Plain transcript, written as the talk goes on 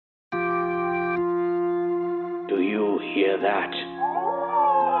hear that?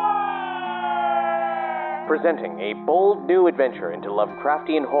 Presenting a bold new adventure into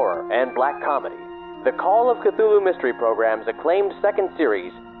Lovecraftian horror and black comedy, the Call of Cthulhu Mystery Program's acclaimed second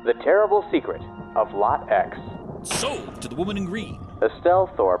series, The Terrible Secret of Lot X. Sold to the woman in green. Estelle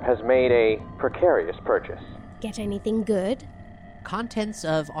Thorpe has made a precarious purchase. Get anything good? Contents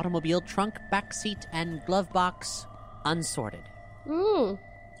of automobile trunk, backseat, and glove box unsorted.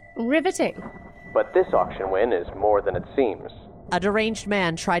 Riveting. But this auction win is more than it seems. A deranged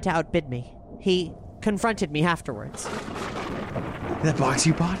man tried to outbid me. He confronted me afterwards. That box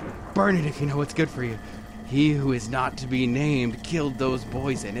you bought? Burn it if you know what's good for you. He who is not to be named killed those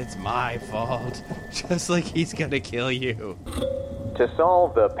boys, and it's my fault. Just like he's gonna kill you. To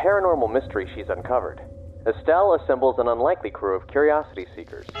solve the paranormal mystery she's uncovered, Estelle assembles an unlikely crew of curiosity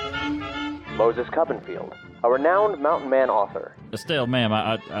seekers. Moses Cubbenfield, a renowned mountain man author. Estelle, ma'am,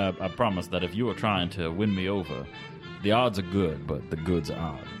 I promise that if you are trying to win me over, the odds are good, but the goods are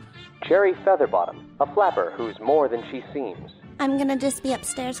odd. Cherry Featherbottom, a flapper who's more than she seems. I'm gonna just be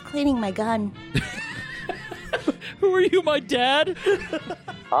upstairs cleaning my gun. Who are you, my dad?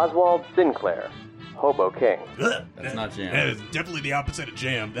 Oswald Sinclair, Hobo King. That's not jam. That is definitely the opposite of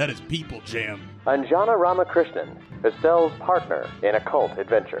jam. That is people jam. Anjana Ramakrishnan, Estelle's partner in occult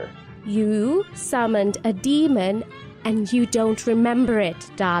adventure. You summoned a demon and you don't remember it,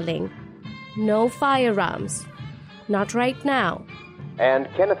 darling. No firearms. Not right now. And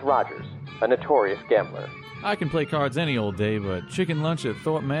Kenneth Rogers, a notorious gambler. I can play cards any old day, but chicken lunch at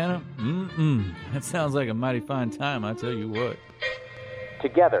Thorpe Manor? That sounds like a mighty fine time, I tell you what.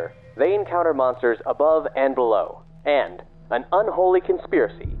 Together, they encounter monsters above and below, and an unholy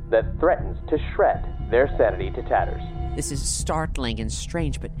conspiracy that threatens to shred their sanity to tatters. This is startling and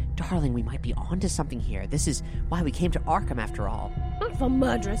strange, but darling, we might be onto something here. This is why we came to Arkham after all. Not for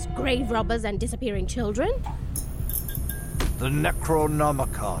murderous grave robbers and disappearing children. The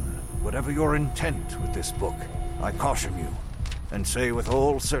Necronomicon. Whatever your intent with this book, I caution you, and say with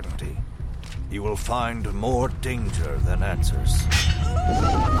all certainty, you will find more danger than answers.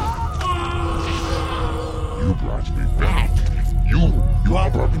 You brought me back. You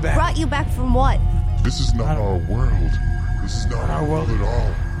all brought me back. Brought you back from what? This is not our world. This is not our world at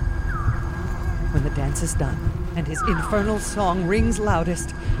all. When the dance is done and his infernal song rings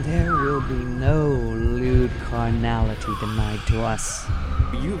loudest, there will be no lewd carnality denied to us.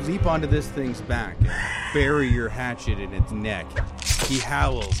 You leap onto this thing's back and bury your hatchet in its neck. He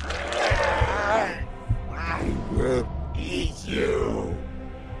howls. I will eat you.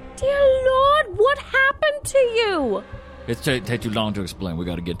 Dear Lord, what happened to you? It's take too long to explain. We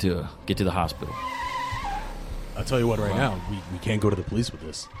got to get to the hospital. I'll tell you what right now, we can't go to the police with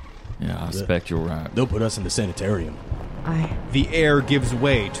this. Yeah, I expect you're right. They'll put us in the sanitarium. The air gives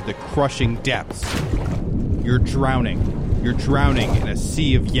way to the crushing depths. You're drowning. You're drowning in a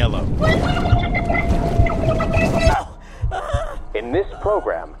sea of yellow. In this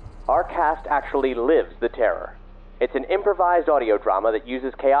program, our cast actually lives the terror. It's an improvised audio drama that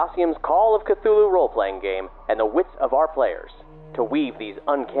uses Chaosium's Call of Cthulhu role-playing game and the wits of our players to weave these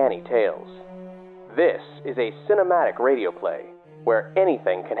uncanny tales. This is a cinematic radio play where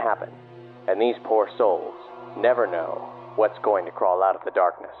anything can happen, and these poor souls never know what's going to crawl out of the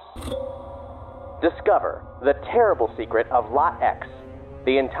darkness. Discover The Terrible Secret of Lot X,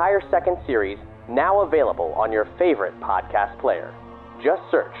 the entire second series now available on your favorite podcast player. Just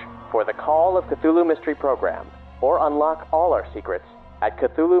search for the Call of Cthulhu Mystery Program or unlock all our secrets at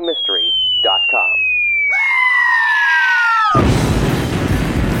CthulhuMystery.com.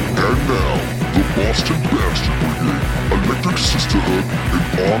 And now, the Boston Bastard Brigade, Electric Sisterhood,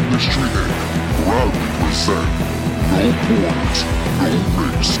 and On Mystery Inc. proudly present No Borders, No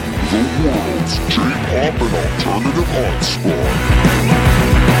Race, The World's J-Pop and Alternative Art Squad.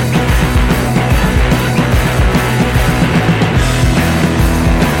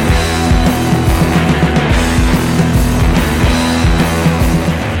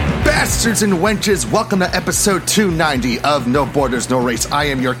 Bastards and wenches, welcome to episode 290 of No Borders, No Race. I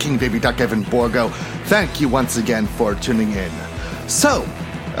am your King Baby Duck, Evan Borgo. Thank you once again for tuning in. So,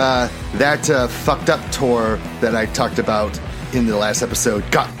 that fucked up tour that I talked about in the last episode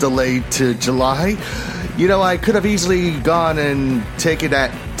got delayed to July. You know, I could have easily gone and taken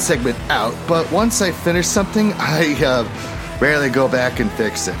that segment out, but once I finish something, I rarely go back and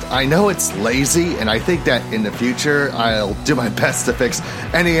fix it. I know it's lazy, and I think that in the future, I'll do my best to fix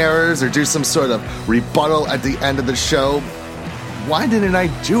any errors or do some sort of rebuttal at the end of the show. Why didn't I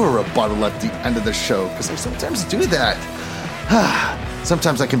do a rebuttal at the end of the show? Because I sometimes do that.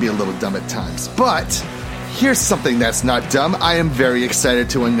 Sometimes I can be a little dumb at times. But here's something that's not dumb. I am very excited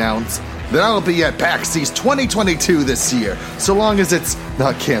to announce that I'll be at PAX East 2022 this year, so long as it's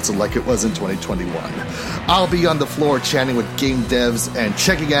not canceled like it was in 2021. I'll be on the floor chatting with game devs and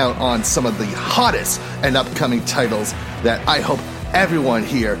checking out on some of the hottest and upcoming titles that I hope everyone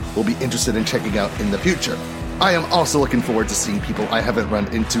here will be interested in checking out in the future. I am also looking forward to seeing people I haven't run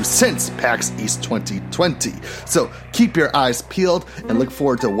into since PAX East 2020. So keep your eyes peeled and look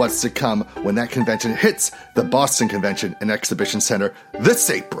forward to what's to come when that convention hits the Boston Convention and Exhibition Center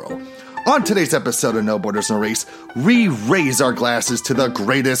this April. On today's episode of No Borders, No Race, we raise our glasses to the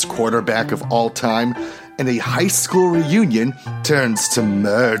greatest quarterback of all time, and a high school reunion turns to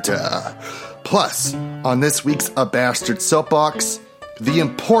murder. Plus, on this week's A Bastard Soapbox, the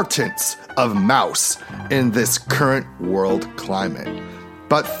importance of mouse in this current world climate.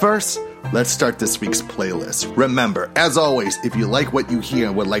 But first, let's start this week's playlist. Remember, as always, if you like what you hear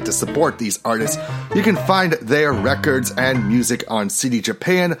and would like to support these artists, you can find their records and music on CD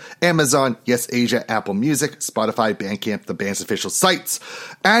Japan, Amazon, Yes Asia, Apple Music, Spotify, Bandcamp, the band's official sites,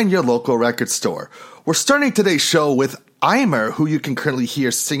 and your local record store. We're starting today's show with Aimer, who you can currently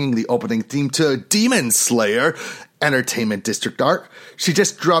hear singing the opening theme to Demon Slayer, Entertainment District Art. She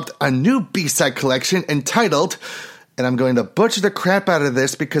just dropped a new B-side collection entitled, and I'm going to butcher the crap out of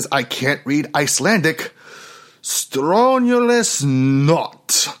this because I can't read Icelandic, Stronulus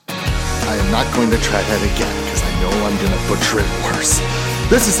Not. I am not going to try that again because I know I'm going to butcher it worse.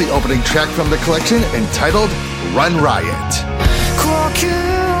 This is the opening track from the collection entitled Run Riot.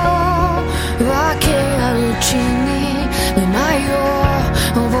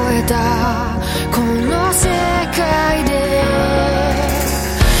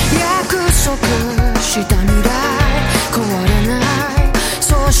 した未来変わらない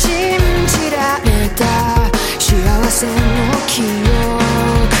そう信じられた幸せの記憶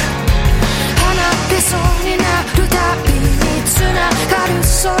放ってそうになるたびにつながる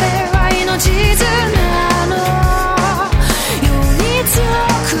それは命綱のように強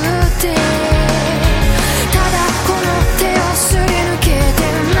くてただこの手をすり抜けて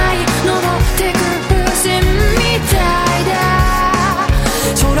ない登ってく風船みたいだ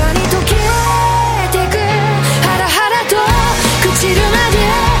空に溶け散るまで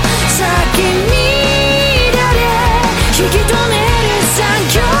先乱れ引き止める残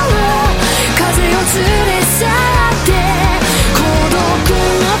響を風を連れ去って孤独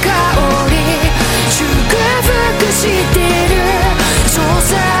の香り祝福してるそう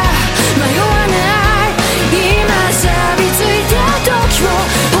さ迷わない今錆びついた時を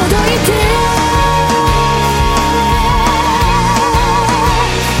ほどいて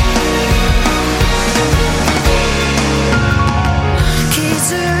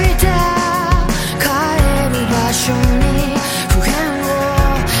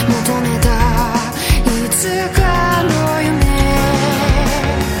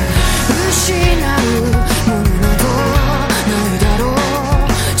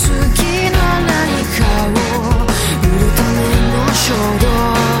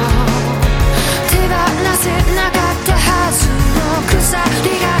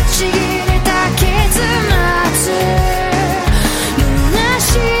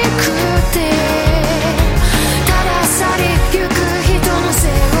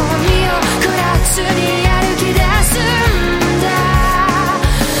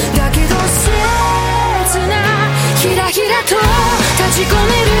立ち込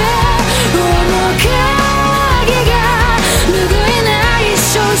める面影が拭えない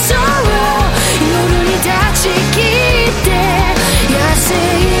焦燥を夜に断ち切って野生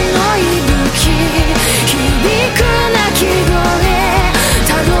の息吹響く鳴き声た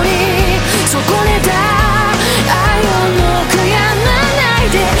どり損ねた愛をも悔やまない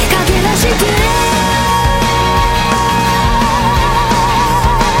で駆け出して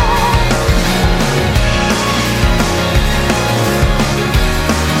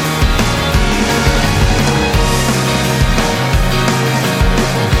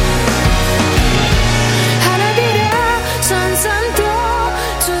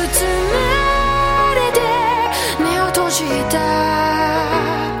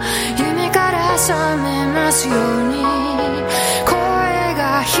ように声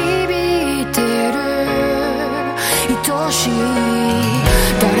が響いてる愛しい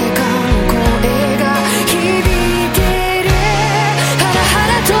誰かの声が響いてるハラハ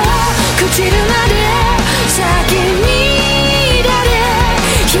ラと朽ちるまで先乱れ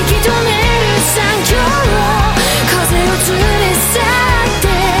引き止める残響を風を連れ去って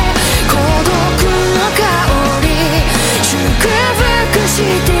孤独の香り祝福し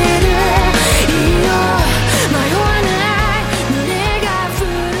てるいいよ迷わ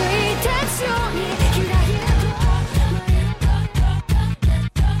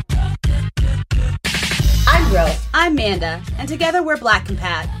Zero. I'm Manda, and together we're Black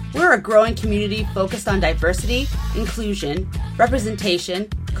Compat. We're a growing community focused on diversity, inclusion, representation,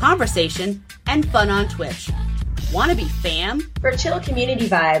 conversation, and fun on Twitch. Wanna be fam? For chill community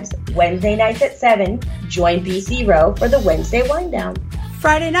vibes, Wednesday nights at 7, join B0 for the Wednesday Wind Down.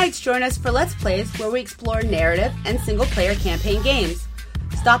 Friday nights, join us for Let's Plays, where we explore narrative and single-player campaign games.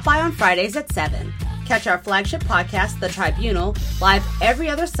 Stop by on Fridays at 7. Catch our flagship podcast, The Tribunal, live every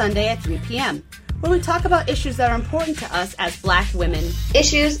other Sunday at 3 p.m., where we talk about issues that are important to us as Black women.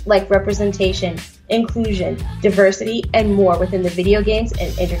 Issues like representation, inclusion, diversity, and more within the video games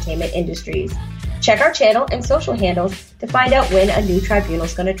and entertainment industries. Check our channel and social handles to find out when a new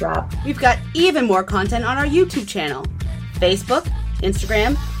Tribunal's gonna drop. We've got even more content on our YouTube channel, Facebook,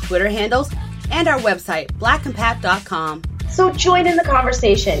 Instagram, Twitter handles, and our website, blackandpat.com. So join in the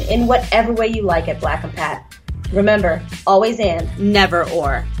conversation in whatever way you like at Black and Pat. Remember, always and, never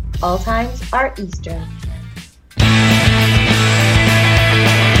or. All times are Eastern.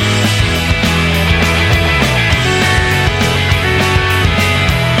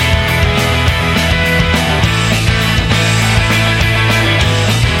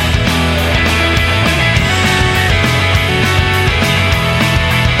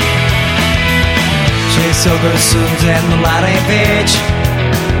窒息寸前のラリービーチ、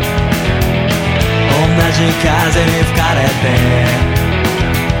同じ風に吹かれて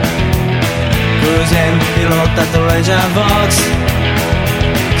偶然拾ったトレジャーボックス、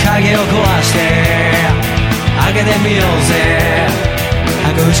鍵を壊して開けてみようぜ。拍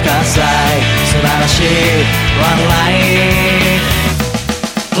手喝采、素晴らしいワンライン。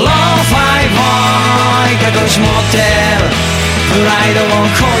ローファイボーイ隠し持ってるプライドを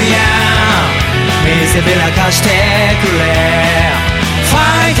今夜見せびらかしてくれ。ファ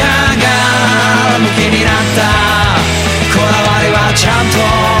イターが向きになったこだわりはちゃんと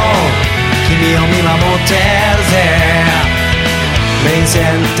君を見守ってるぜ。臨戦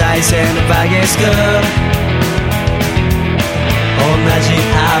態勢のバギースクール、同じ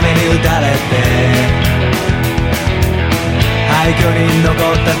雨に打たれて廃墟に残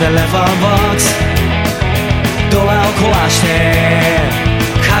ったテレフォンボックス、ドアを壊して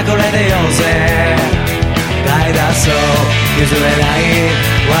隠れてようぜ。大脱走譲れない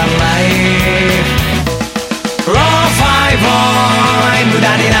ワンライフ。ローファイボーイ無駄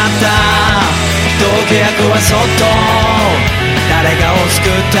になった同契約はそっと誰かを救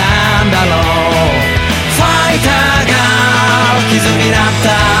ったんだろう。ファイターが傷になった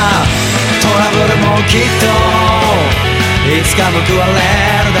トラブルもきっといつか報われ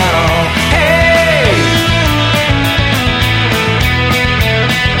るだろう。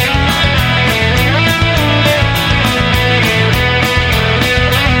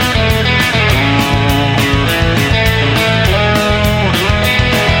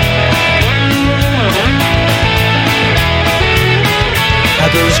拍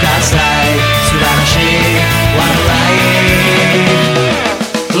手喝采、素晴らしいワンライン。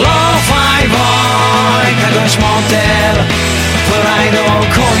ローファイボーイ隠し持ってるプライドを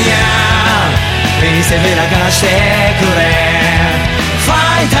今夜見せびらかしてくれ。ファ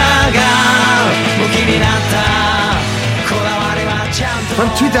イターが武器になったこだわりはちゃんと。 From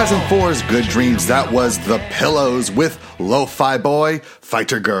 2004's Good Dreams, that was The Pillows with Lo-Fi Boy,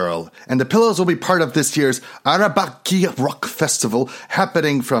 Fighter Girl. And The Pillows will be part of this year's Arabaki Rock Festival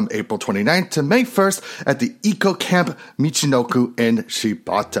happening from April 29th to May 1st at the Eco Camp Michinoku in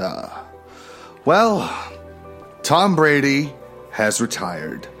Shibata. Well, Tom Brady has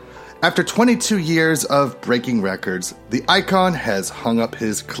retired. After 22 years of breaking records, the icon has hung up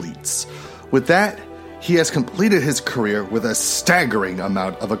his cleats. With that, he has completed his career with a staggering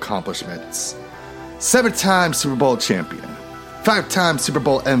amount of accomplishments. 7-time Super Bowl champion, 5-time Super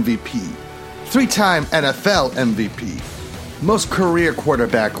Bowl MVP, 3-time NFL MVP, most career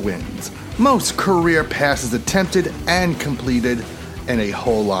quarterback wins, most career passes attempted and completed, and a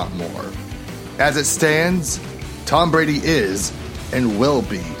whole lot more. As it stands, Tom Brady is and will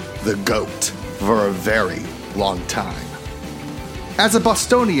be the GOAT for a very long time. As a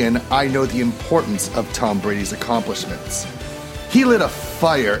Bostonian, I know the importance of Tom Brady's accomplishments. He lit a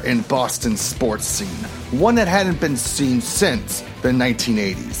fire in Boston's sports scene, one that hadn't been seen since the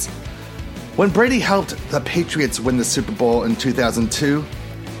 1980s. When Brady helped the Patriots win the Super Bowl in 2002,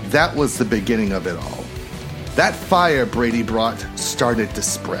 that was the beginning of it all. That fire Brady brought started to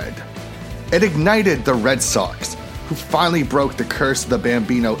spread. It ignited the Red Sox, who finally broke the curse of the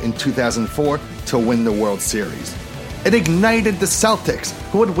Bambino in 2004 to win the World Series. It ignited the Celtics,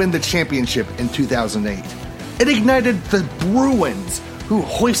 who would win the championship in 2008. It ignited the Bruins, who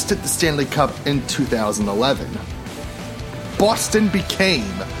hoisted the Stanley Cup in 2011. Boston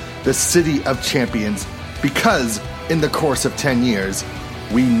became the city of champions because in the course of 10 years,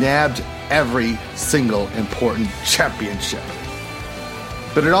 we nabbed every single important championship.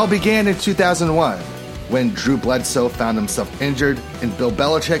 But it all began in 2001, when Drew Bledsoe found himself injured and Bill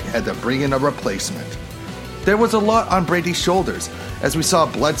Belichick had to bring in a replacement. There was a lot on Brady's shoulders, as we saw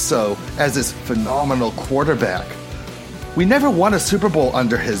Bledsoe as this phenomenal quarterback. We never won a Super Bowl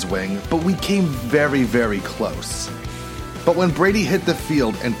under his wing, but we came very, very close. But when Brady hit the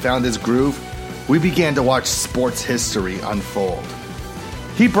field and found his groove, we began to watch sports history unfold.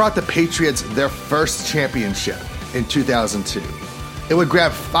 He brought the Patriots their first championship in 2002. It would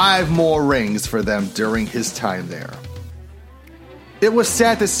grab 5 more rings for them during his time there. It was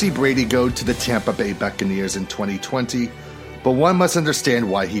sad to see Brady go to the Tampa Bay Buccaneers in 2020, but one must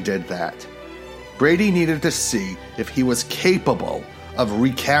understand why he did that. Brady needed to see if he was capable of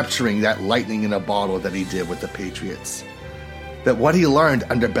recapturing that lightning in a bottle that he did with the Patriots. That what he learned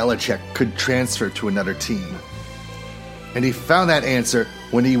under Belichick could transfer to another team. And he found that answer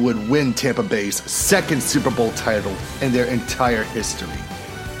when he would win Tampa Bay's second Super Bowl title in their entire history.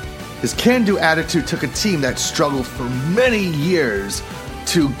 His can-do attitude took a team that struggled for many years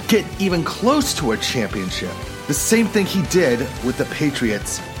to get even close to a championship. The same thing he did with the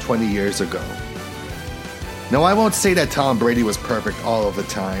Patriots 20 years ago. Now, I won't say that Tom Brady was perfect all of the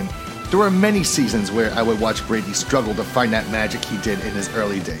time. There were many seasons where I would watch Brady struggle to find that magic he did in his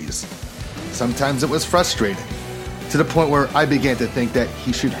early days. Sometimes it was frustrating, to the point where I began to think that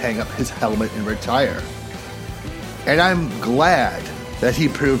he should hang up his helmet and retire. And I'm glad that he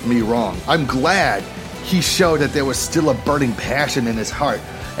proved me wrong. I'm glad he showed that there was still a burning passion in his heart.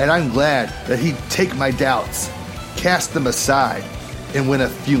 And I'm glad that he'd take my doubts, cast them aside, and win a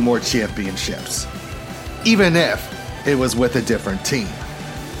few more championships. Even if it was with a different team.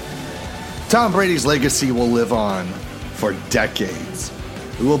 Tom Brady's legacy will live on for decades.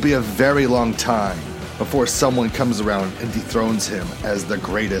 It will be a very long time before someone comes around and dethrones him as the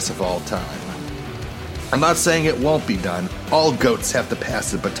greatest of all time. I'm not saying it won't be done. All GOATs have to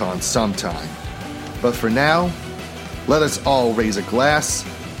pass the baton sometime. But for now, let us all raise a glass,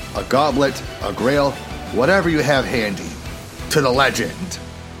 a goblet, a grail, whatever you have handy, to the legend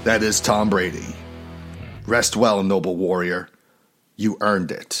that is Tom Brady. Rest well, noble warrior. You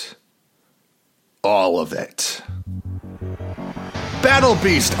earned it. All of it. Battle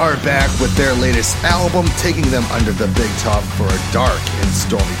Beast are back with their latest album, taking them under the big top for a dark and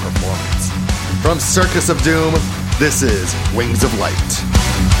stormy performance. From Circus of Doom, this is Wings of Light.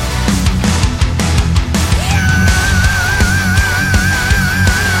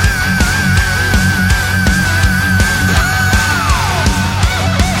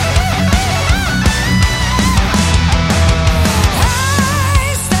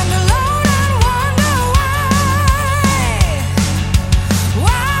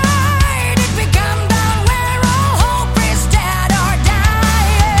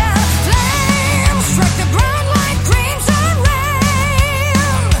 Flames strike the ground like crimson rain.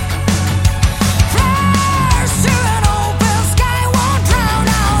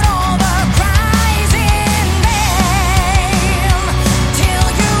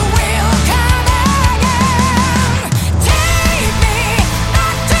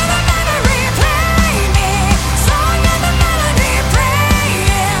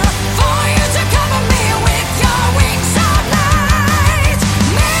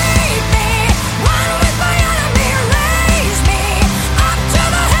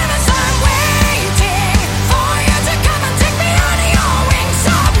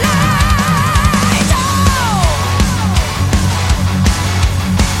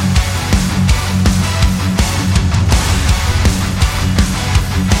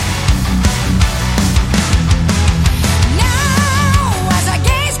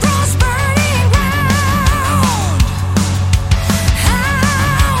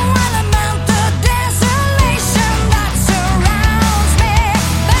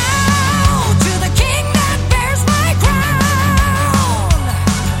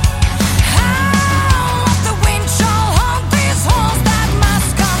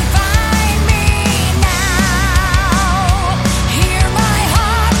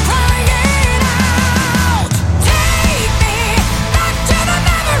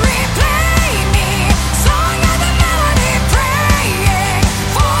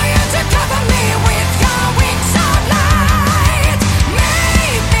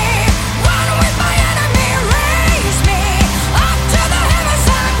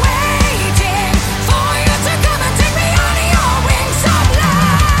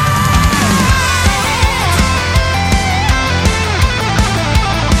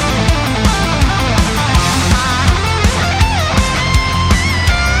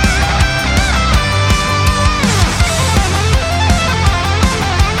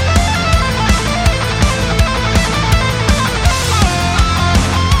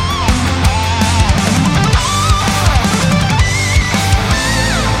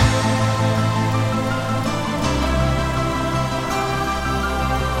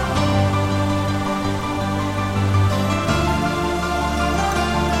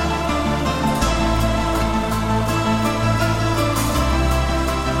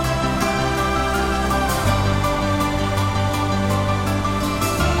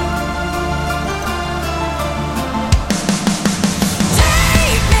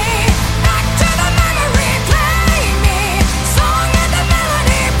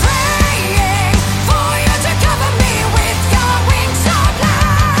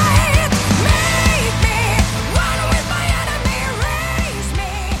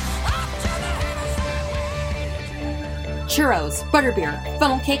 butterbeer,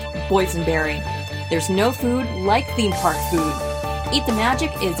 funnel cake, boysenberry. There's no food like theme park food. Eat the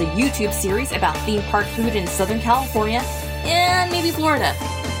Magic is a YouTube series about theme park food in Southern California and maybe Florida.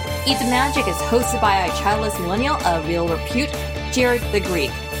 Eat the Magic is hosted by a childless millennial of real repute, Jared the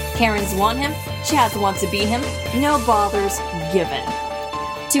Greek. Karens want him, Chads want to be him, no bothers given.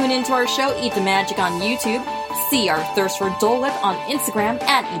 Tune into our show Eat the Magic on YouTube. See our Thirst for Dole Whip on Instagram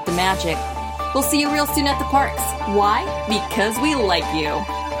at Eat the Magic. We'll see you real soon at the parks. Why? Because we like you.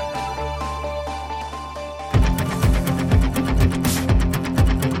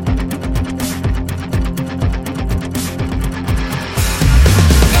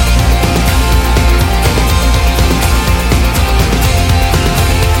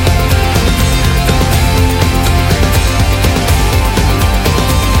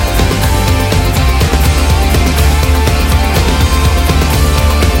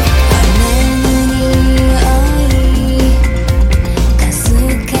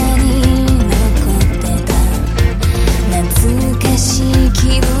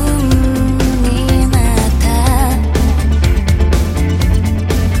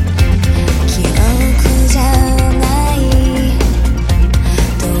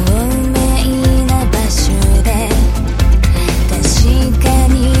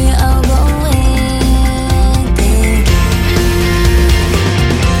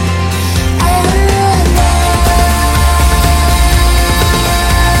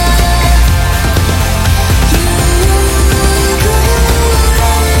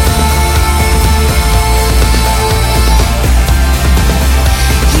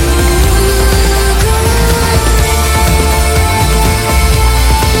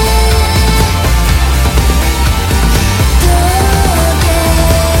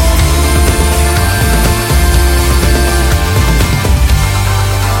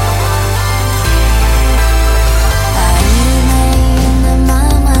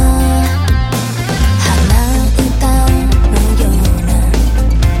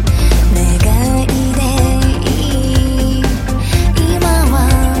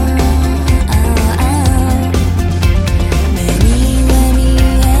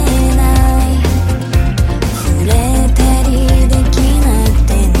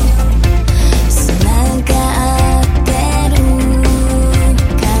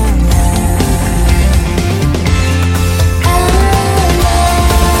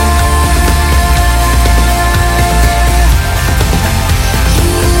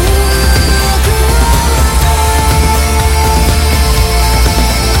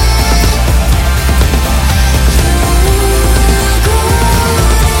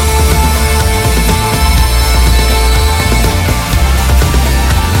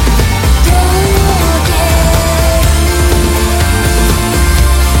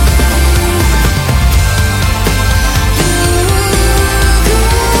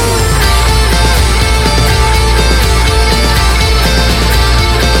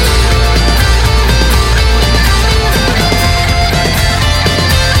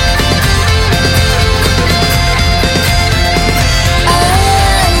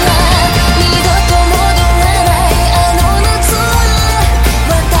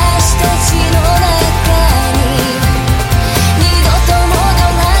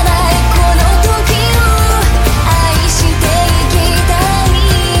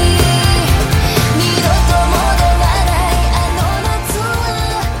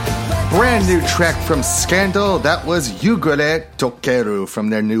 New track from Scandal, that was Yugure Tokeru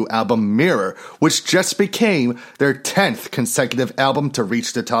from their new album Mirror, which just became their 10th consecutive album to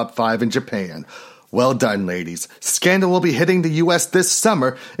reach the top 5 in Japan. Well done, ladies. Scandal will be hitting the US this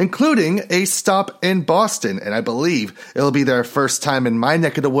summer, including a stop in Boston, and I believe it'll be their first time in my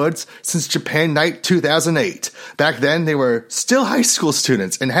neck of the woods since Japan Night 2008. Back then, they were still high school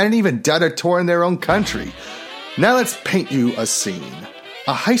students and hadn't even done a tour in their own country. Now let's paint you a scene.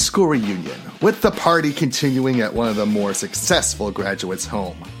 A high school reunion, with the party continuing at one of the more successful graduates'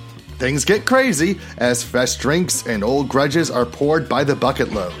 home. Things get crazy as fresh drinks and old grudges are poured by the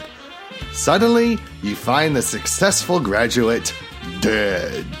bucket load. Suddenly, you find the successful graduate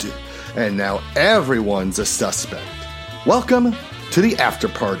dead. And now everyone's a suspect. Welcome to The After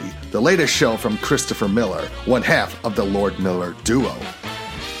Party, the latest show from Christopher Miller, one half of the Lord Miller duo.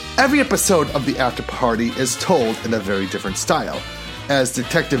 Every episode of The After Party is told in a very different style, as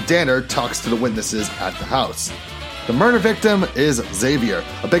Detective Danner talks to the witnesses at the house. The murder victim is Xavier,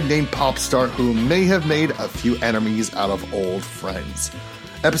 a big-name pop star who may have made a few enemies out of old friends.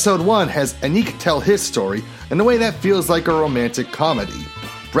 Episode 1 has Anik tell his story in a way that feels like a romantic comedy.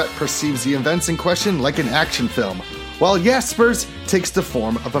 Brett perceives the events in question like an action film, while Jaspers takes the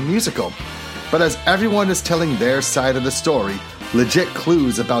form of a musical. But as everyone is telling their side of the story, legit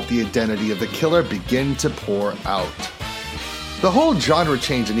clues about the identity of the killer begin to pour out. The whole genre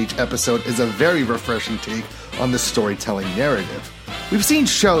change in each episode is a very refreshing take on the storytelling narrative. We've seen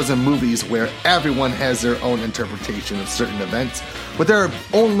shows and movies where everyone has their own interpretation of certain events, with there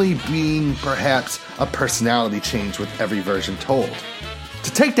only being perhaps a personality change with every version told.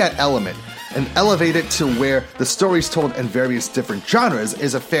 To take that element and elevate it to where the story's told in various different genres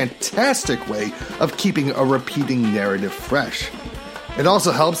is a fantastic way of keeping a repeating narrative fresh. It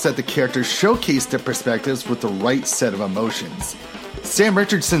also helps that the characters showcase their perspectives with the right set of emotions. Sam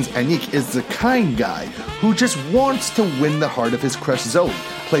Richardson's Anik is the kind guy who just wants to win the heart of his crush Zoe,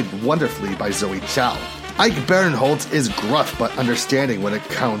 played wonderfully by Zoe Chow. Ike Barinholtz is gruff but understanding when it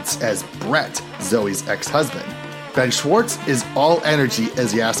counts as Brett, Zoe's ex-husband. Ben Schwartz is all energy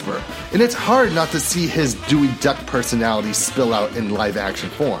as Jasper, and it's hard not to see his Dewey Duck personality spill out in live-action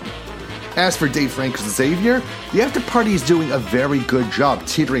form. As for Dave Franco's Xavier, the After Party is doing a very good job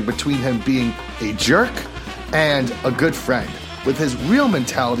teetering between him being a jerk and a good friend, with his real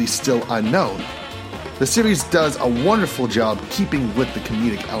mentality still unknown. The series does a wonderful job keeping with the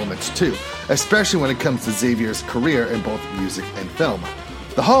comedic elements too, especially when it comes to Xavier's career in both music and film.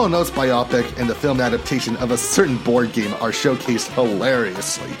 The Hall & Oates biopic and the film adaptation of a certain board game are showcased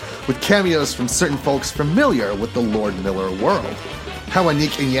hilariously, with cameos from certain folks familiar with the Lord Miller world. How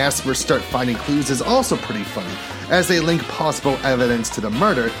Anik and Jasper start finding clues is also pretty funny, as they link possible evidence to the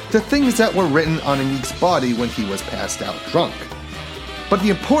murder to things that were written on Anik's body when he was passed out drunk. But the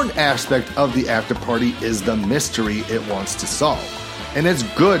important aspect of the After Party is the mystery it wants to solve. And it's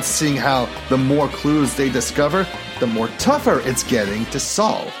good seeing how the more clues they discover, the more tougher it's getting to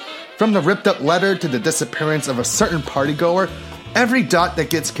solve. From the ripped up letter to the disappearance of a certain partygoer, every dot that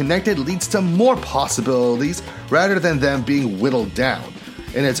gets connected leads to more possibilities rather than them being whittled down.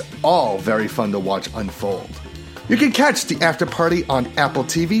 And it's all very fun to watch unfold. You can catch the After Party on Apple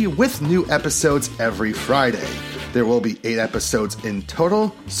TV with new episodes every Friday. There will be 8 episodes in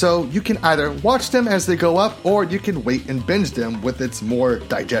total, so you can either watch them as they go up, or you can wait and binge them with its more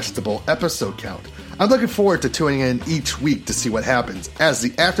digestible episode count. I'm looking forward to tuning in each week to see what happens, as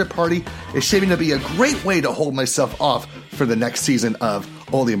the After Party is shaping to be a great way to hold myself off for the next season of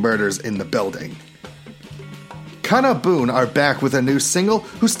Only Murders in the Building. Kana Boon are back with a new single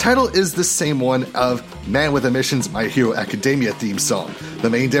whose title is the same one of Man with a Mission's My Hero Academia theme song. The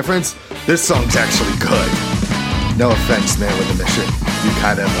main difference? This song's actually good. No offense, Man with a Mission. You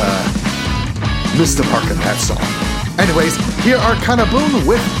kind of, missed the mark on that song. Anyways, here are Kana Boon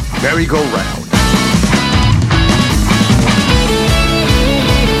with Merry-Go-Round.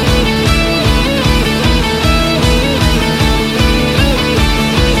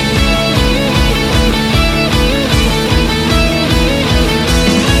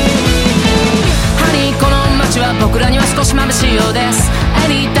 僕らには少し眩しいようです。エ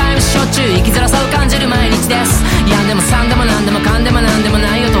ニータイムしょっちゅう生きづらさを感じる毎日です。病んでもさんでもなんでもかんでもなんでも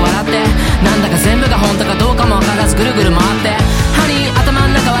ないよと笑って、なんだか全部が本当かどうかもわからずぐるぐる回って、ハニー頭の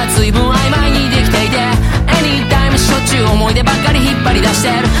中は随分曖昧にできていて、エニータイムしょっちゅう思い出ばっかり引っ張り出し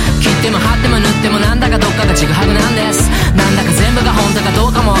てる。切っても貼っても縫ってもなんだかどっかがちぐはぐなんです。なんだか全部が本当かど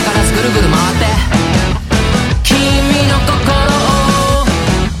うかもわからずぐるぐる回って、君の心を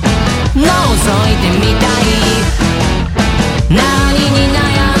覗いてみたい。何に悩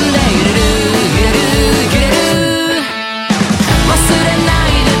んで揺れる揺れる揺れる、忘れな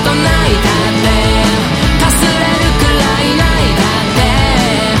いでと泣いたってかすれるくらい泣いたって、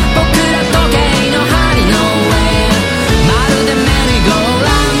僕ら時計の針の上、まるでメリーゴー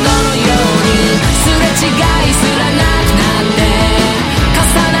ランドのようにすれ違いすらなくなって、重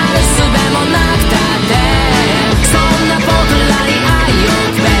なる術もなくたって、そんな僕らに愛を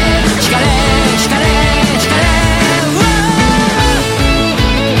くれ、光れ光れ光れ、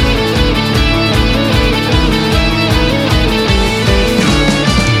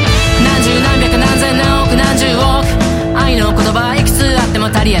愛の言葉いくつあっても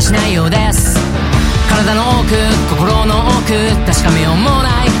足りやしないようです。体の奥心の奥、確かめようも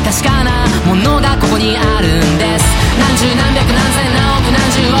ない確かなものがここにあるんです。何十何百何千何億何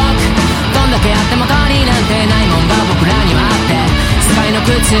十億、どんだけあっても代わりなんてないもんが僕らにはあって、世界の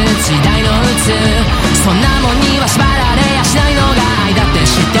靴時代の鬱、そんなもんには縛られやしないのが愛だって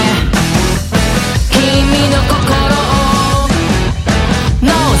知って、君の心を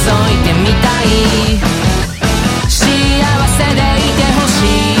覗いてみたい。幸せでいてほし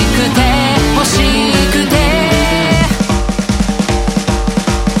くて欲しくて、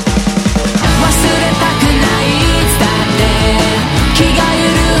忘れたくないいつだって、気が緩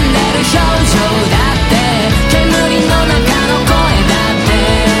んでる表情だって、煙の中の声だって、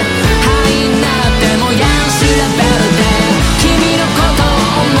灰になってもやんしラベルで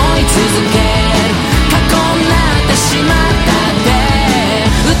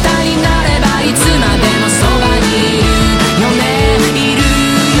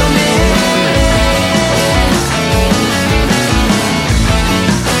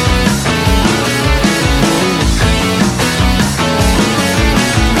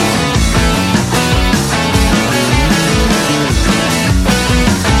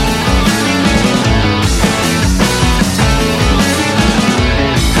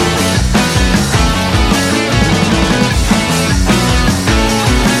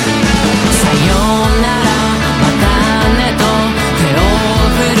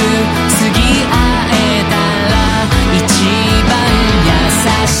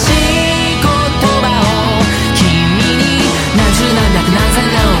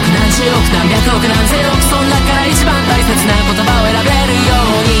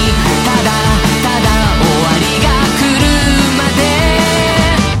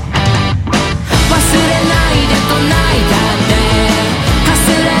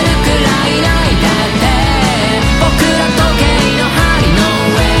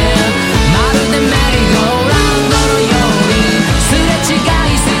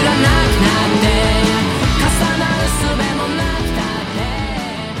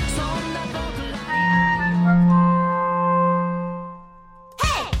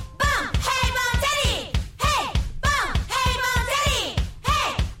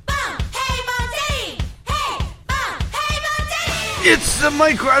It's the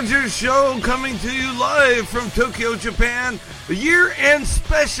Mike Rogers Show coming to you live from Tokyo, Japan, the year-end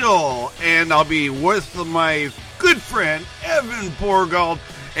special. And I'll be with my good friend, Evan Borgold.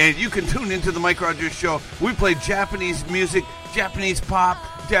 And you can tune into the Mike Rogers Show. We play Japanese music, Japanese pop,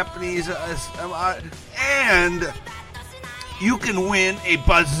 Japanese... and you can win $1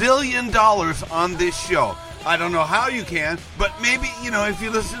 bazillion on this show. I don't know how you can, but maybe, if you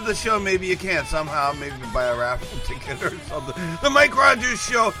listen to the show, maybe you can somehow. Maybe buy a raffle ticket or something. The Mike Rogers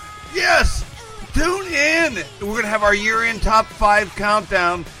Show. Yes, tune in. We're going to have our year-end top 5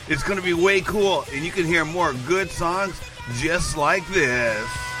 countdown. It's going to be way cool, and you can hear more good songs just like this.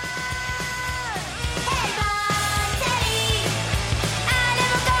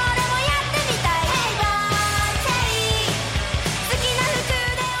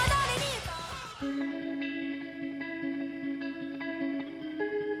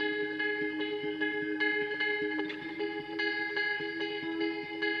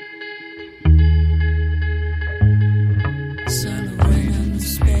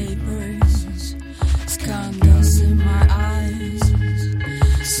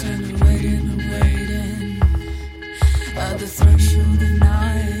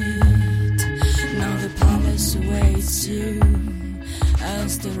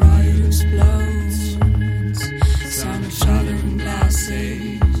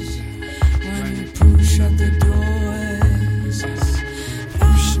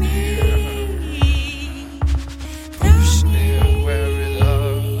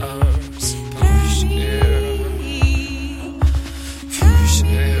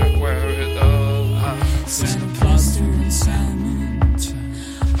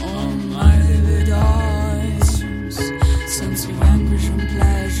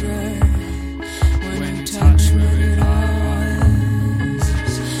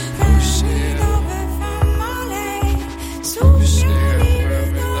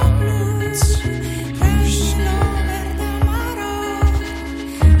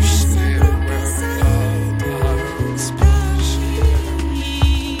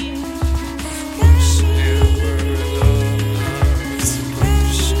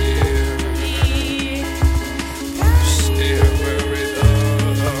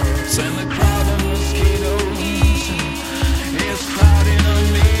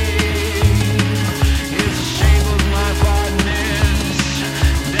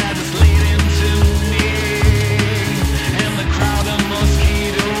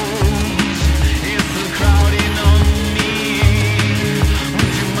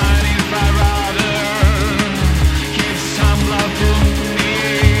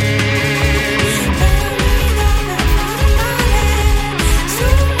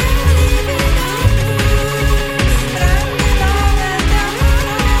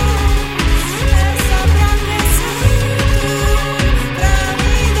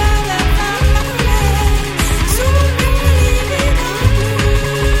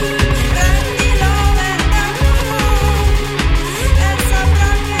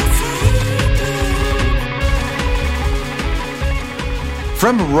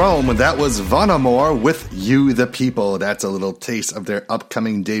 From Rome, that was Vonamore with You the People. That's a little taste of their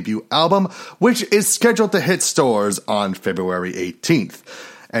upcoming debut album, which is scheduled to hit stores on February 18th.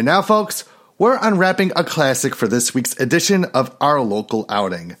 And now, folks, we're unwrapping a classic for this week's edition of our local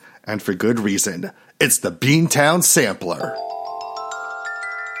outing. And for good reason. It's the Beantown Sampler.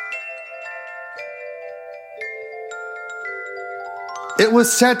 It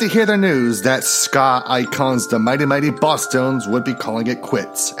was sad to hear the news that ska icons the Mighty Mighty Bosstones would be calling it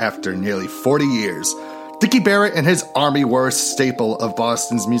quits after nearly 40 years. Dickie Barrett and his Army Wars staple of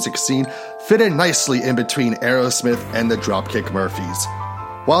Boston's music scene fitted nicely in between Aerosmith and the Dropkick Murphys.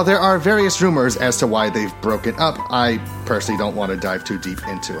 While there are various rumors as to why they've broken up, I personally don't want to dive too deep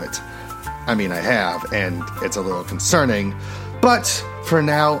into it. I mean, I have, and it's a little concerning. But for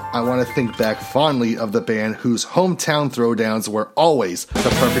now, I want to think back fondly of the band whose hometown throwdowns were always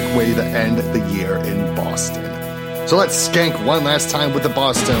the perfect way to end the year in Boston. So let's skank one last time with the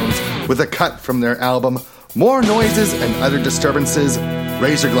Bosstones with a cut from their album, More Noises and Other Disturbances,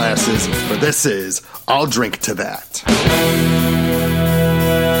 Raise Your Glasses, for this is I'll Drink to That.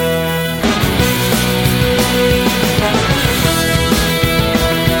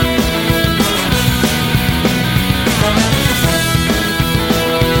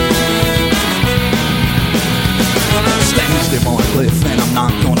 Live on a cliff and I'm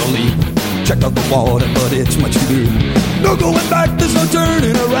not gonna leave. Check out the water, but it's much too deep. No going back, there's no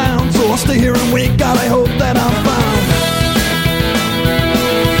turning around. So I'll stay here and wait, God, I hope that I'm found.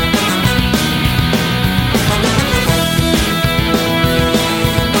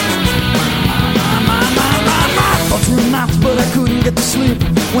 Thoughts were knots, but I couldn't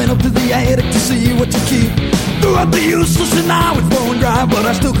headache to see what you keep. Threw out the useless and now it's flowing dry, but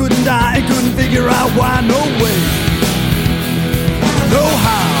I still couldn't die and couldn't figure out why. No way, no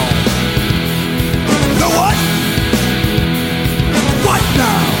how, no what? What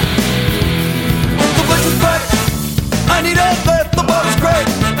now? The place is back. I need help there. The body's great.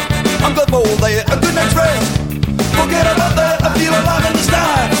 I'm good for all day. A good night's rest. Forget about that. I feel alive in the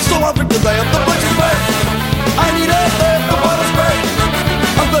sky. So I'm free today. The place is back. I need help there. The body's great.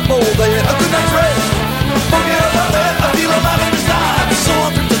 I'm good for all day. A good night's rest. Forget about that. I feel alive in the sky. So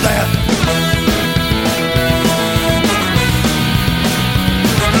I'm free today.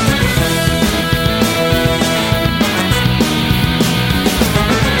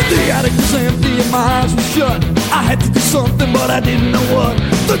 The attic was empty and my eyes were shut. I had to do something, but I didn't know what.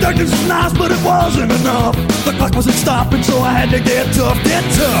 The darkness was nice, but it wasn't enough. The clock wasn't stopping, so I had to get tough. Get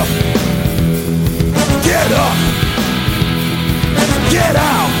tough. Get up. Get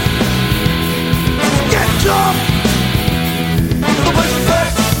out. Get tough. The place is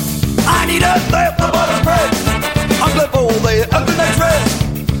back. I need a left, the bottom's break. I'm glad for all day, a good night's rest.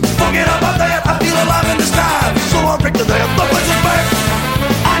 Forget about that, I feel alive in the sky. So I'll break the day, the place is back.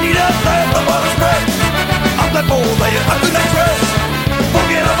 I need a left, the bottom's break. I'm glad for all day, a good night's rest.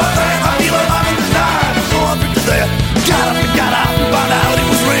 Forget about that, I feel alive in the sky. So I'll break the day. Got up and got out and found out it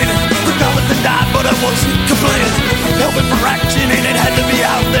was raining. The dollar that died, but I wasn't complaining. Helping for action and it had to be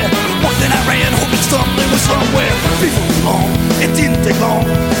out there. Walked and I ran, hoping something was somewhere. Before too long, it didn't take long.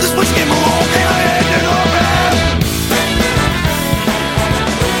 This much came along and I ended up there.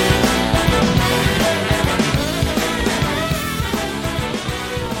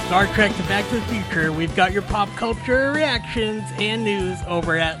 Star Trek to Back to the Future, we've got your pop culture reactions and news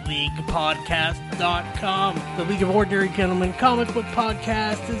over at LeaguePodcast.com. The League of Ordinary Gentlemen comic book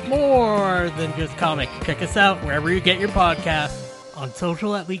podcast is more than just comic. Check us out wherever you get your podcasts, on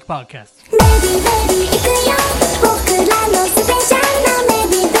social at League Podcast.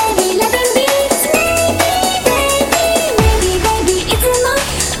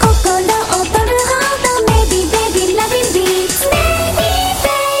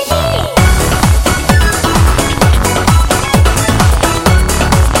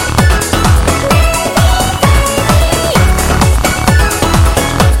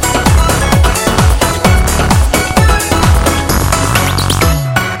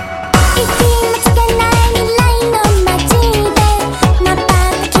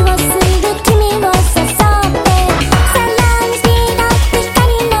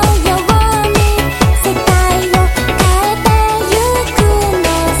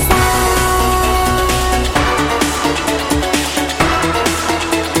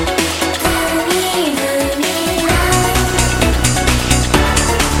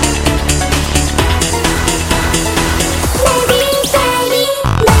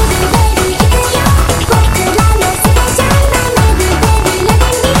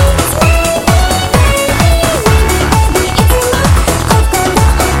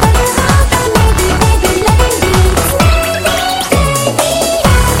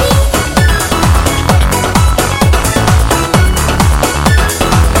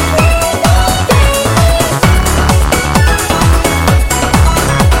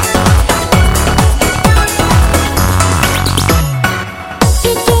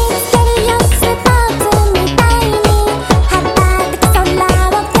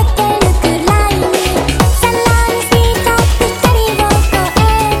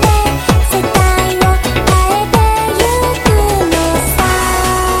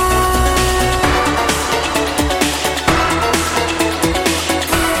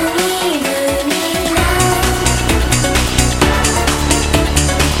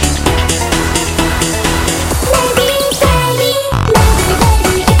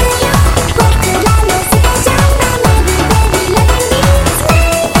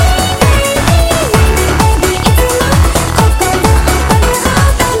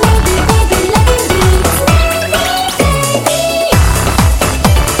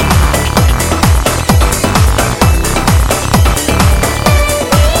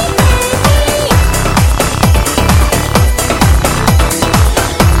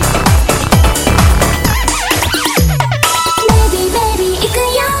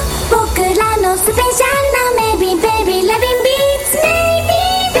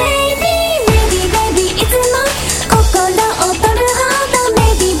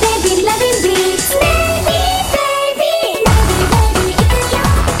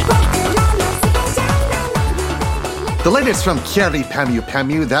 The latest from Kyary Pamyu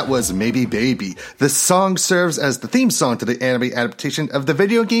Pamyu, that was Maybe Baby. The song serves as the theme song to the anime adaptation of the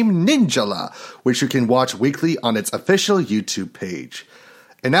video game Ninjala, which you can watch weekly on its official YouTube page.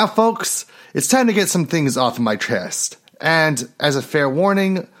 And now, folks, it's time to get some things off of my chest. And as a fair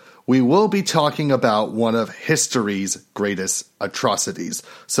warning, we will be talking about one of history's greatest atrocities.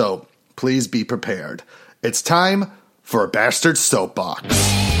 So please be prepared. It's time for a Bastard Soapbox.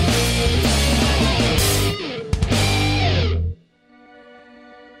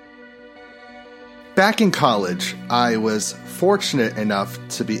 Back in college, I was fortunate enough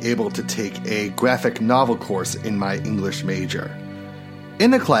to be able to take a graphic novel course in my English major. In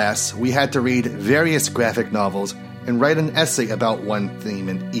the class, we had to read various graphic novels and write an essay about one theme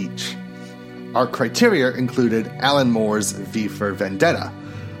in each. Our criteria included Alan Moore's V for Vendetta,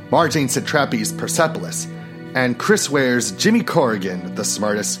 Marjane Satrapi's Persepolis, and Chris Ware's Jimmy Corrigan, the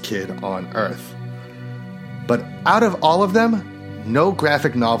smartest kid on Earth. But out of all of them, no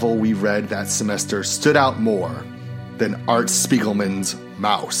graphic novel we read that semester stood out more than Art Spiegelman's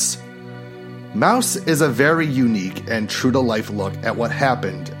Maus. Maus is a very unique and true-to-life look at what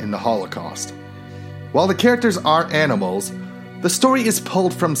happened in the Holocaust. While the characters are animals, the story is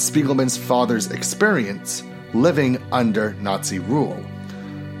pulled from Spiegelman's father's experience living under Nazi rule.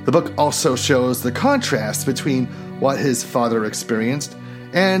 The book also shows the contrast between what his father experienced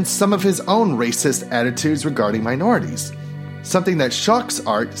and some of his own racist attitudes regarding minorities, something that shocks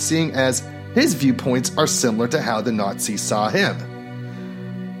Art, seeing as his viewpoints are similar to how the Nazis saw him.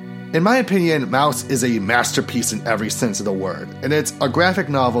 In my opinion, Maus is a masterpiece in every sense of the word, and it's a graphic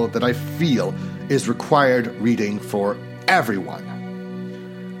novel that I feel is required reading for everyone.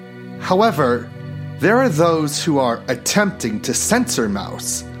 However, there are those who are attempting to censor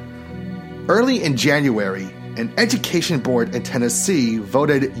Maus. Early in January, an education board in Tennessee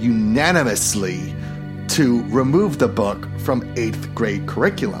voted unanimously to remove the book from 8th grade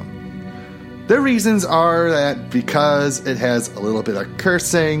curriculum. Their reasons are that because it has a little bit of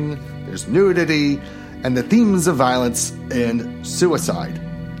cursing, there's nudity, and the themes of violence and suicide.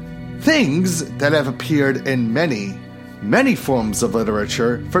 Things that have appeared in many, many forms of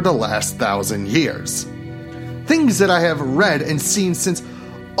literature for the last 1,000 years. Things that I have read and seen since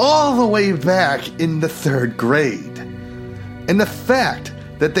all the way back in the 3rd grade. And the fact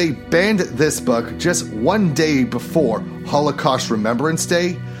that they banned this book just one day before Holocaust Remembrance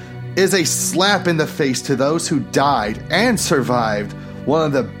Day is a slap in the face to those who died and survived one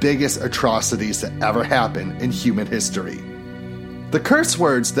of the biggest atrocities that ever happened in human history. The curse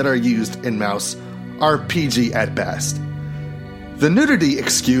words that are used in Maus are PG at best. The nudity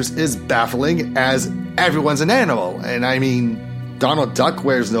excuse is baffling, as everyone's an animal, and I mean, Donald Duck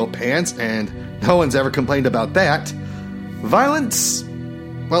wears no pants, and no one's ever complained about that. Violence?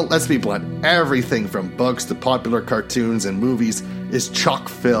 Well, let's be blunt. Everything from books to popular cartoons and movies is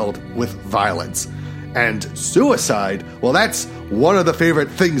chock-filled with violence. And suicide, well, that's one of the favorite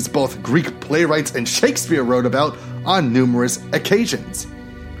things both Greek playwrights and Shakespeare wrote about on numerous occasions.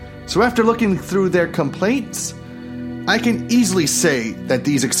 So after looking through their complaints, I can easily say that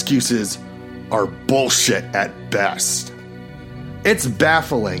these excuses are bullshit at best. It's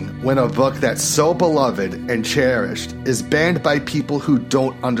baffling when a book that's so beloved and cherished is banned by people who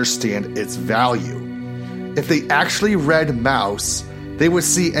don't understand its value. If they actually read Maus, they would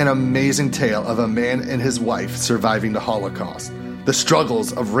see an amazing tale of a man and his wife surviving the Holocaust, the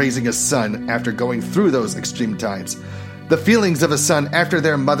struggles of raising a son after going through those extreme times, the feelings of a son after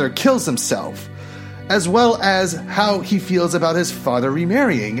their mother kills himself, as well as how he feels about his father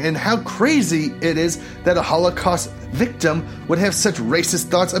remarrying and how crazy it is that a Holocaust victim would have such racist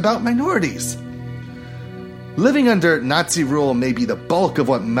thoughts about minorities. Living under Nazi rule may be the bulk of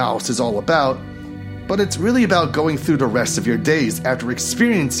what Maus is all about, but it's really about going through the rest of your days after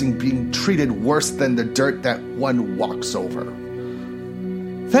experiencing being treated worse than the dirt that one walks over.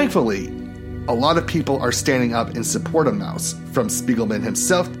 Thankfully, a lot of people are standing up in support of Maus, from Spiegelman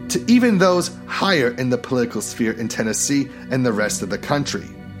himself to even those higher in the political sphere in Tennessee and the rest of the country.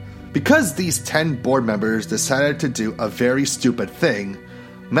 Because these 10 board members decided to do a very stupid thing,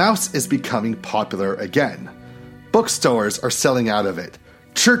 Maus is becoming popular again. Bookstores are selling out of it.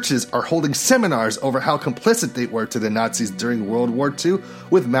 Churches are holding seminars over how complicit they were to the Nazis during World War II,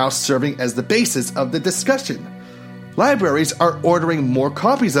 with Maus serving as the basis of the discussion. Libraries are ordering more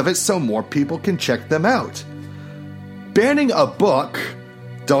copies of it so more people can check them out. Banning a book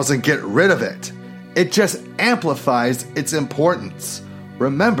doesn't get rid of it. It just amplifies its importance.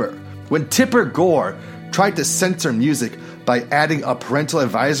 Remember, when Tipper Gore tried to censor music by adding a parental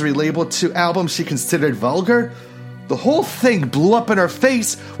advisory label to albums she considered vulgar, the whole thing blew up in her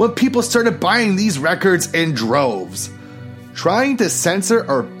face when people started buying these records in droves. Trying to censor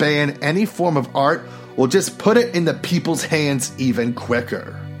or ban any form of art will just put it in the people's hands even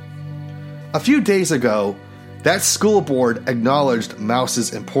quicker. A few days ago, That school board acknowledged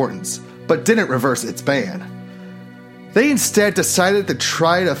Mouse's importance, but didn't reverse its ban. They instead decided to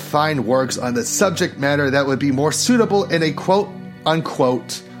try to find works on the subject matter that would be more suitable in a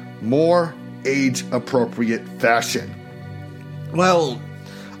quote-unquote more age-appropriate fashion. Well,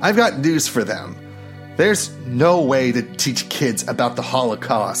 I've got news for them. There's no way to teach kids about the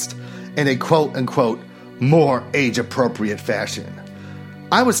Holocaust in a quote-unquote more age-appropriate fashion.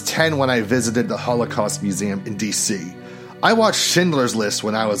 I was 10 when I visited the Holocaust Museum in D.C. I watched Schindler's List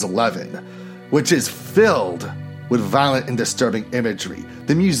when I was 11, which is filled with violent and disturbing imagery.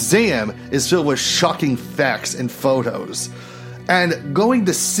 The museum is filled with shocking facts and photos. And going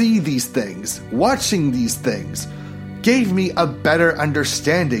to see these things, watching these things, gave me a better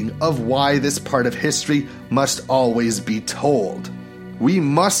understanding of why this part of history must always be told. We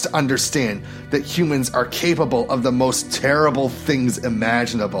must understand that humans are capable of the most terrible things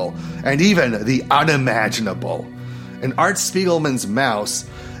imaginable, and even the unimaginable. And Art Spiegelman's Mouse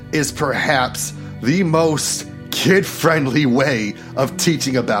is perhaps the most kid-friendly way of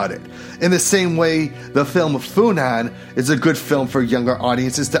teaching about it. In the same way, the film Funan is a good film for younger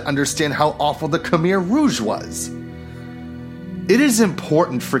audiences to understand how awful the Khmer Rouge was. It is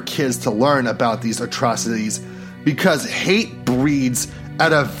important for kids to learn about these atrocities because hate breeds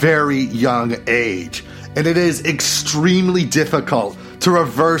at a very young age, and it is extremely difficult to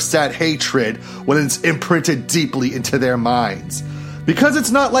reverse that hatred when it's imprinted deeply into their minds. Because it's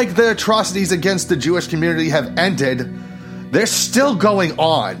not like the atrocities against the Jewish community have ended, they're still going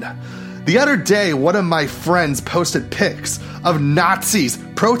on. The other day, one of my friends posted pics of Nazis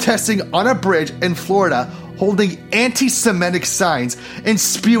protesting on a bridge in Florida, holding anti-Semitic signs and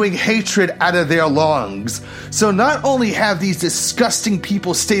spewing hatred out of their lungs. So not only have these disgusting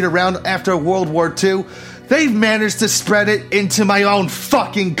people stayed around after World War II, they've managed to spread it into my own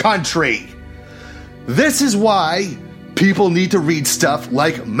fucking country. This is why people need to read stuff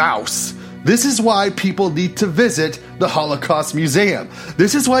like Mouse. This is why people need to visit the Holocaust Museum.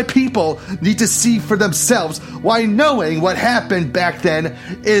 This is why people need to see for themselves why knowing what happened back then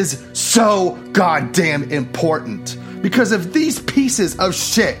is so goddamn important. Because if these pieces of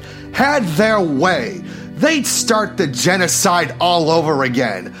shit had their way, they'd start the genocide all over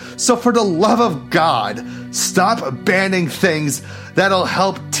again. So for the love of God, stop banning things that'll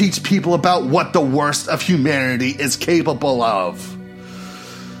help teach people about what the worst of humanity is capable of.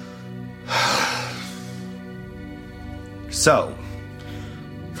 So,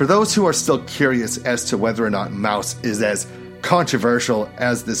 for those who are still curious as to whether or not Mouse is as controversial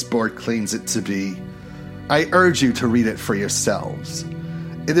as this board claims it to be, I urge you to read it for yourselves.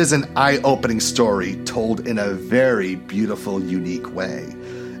 It is an eye-opening story told in a very beautiful, unique way,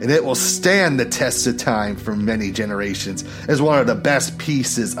 and it will stand the test of time for many generations as one of the best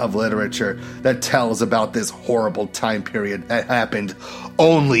pieces of literature that tells about this horrible time period that happened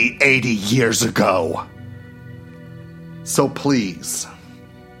only 80 years ago. So please,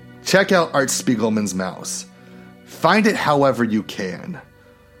 check out Art Spiegelman's Mouse. Find it however you can.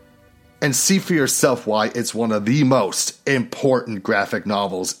 And see for yourself why it's one of the most important graphic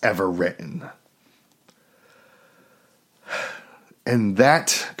novels ever written. And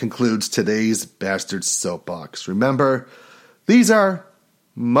that concludes today's Bastard Soapbox. Remember, these are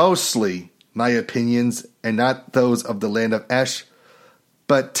mostly my opinions and not those of the Land of Esh,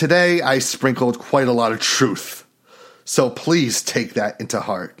 but today I sprinkled quite a lot of truth. So please take that into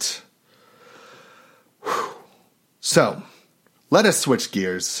heart. So, let us switch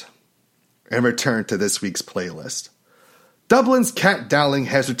gears and return to this week's playlist. Dublin's Kat Dowling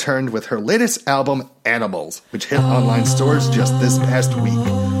has returned with her latest album, Animals, which hit online stores just this past week.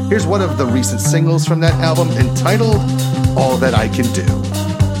 Here's one of the recent singles from that album entitled All That I Can Do.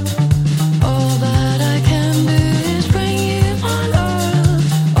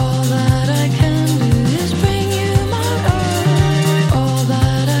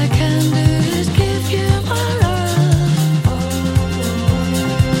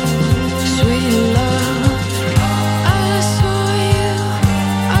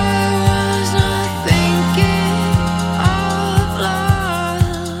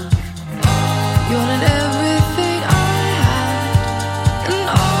 Everything I had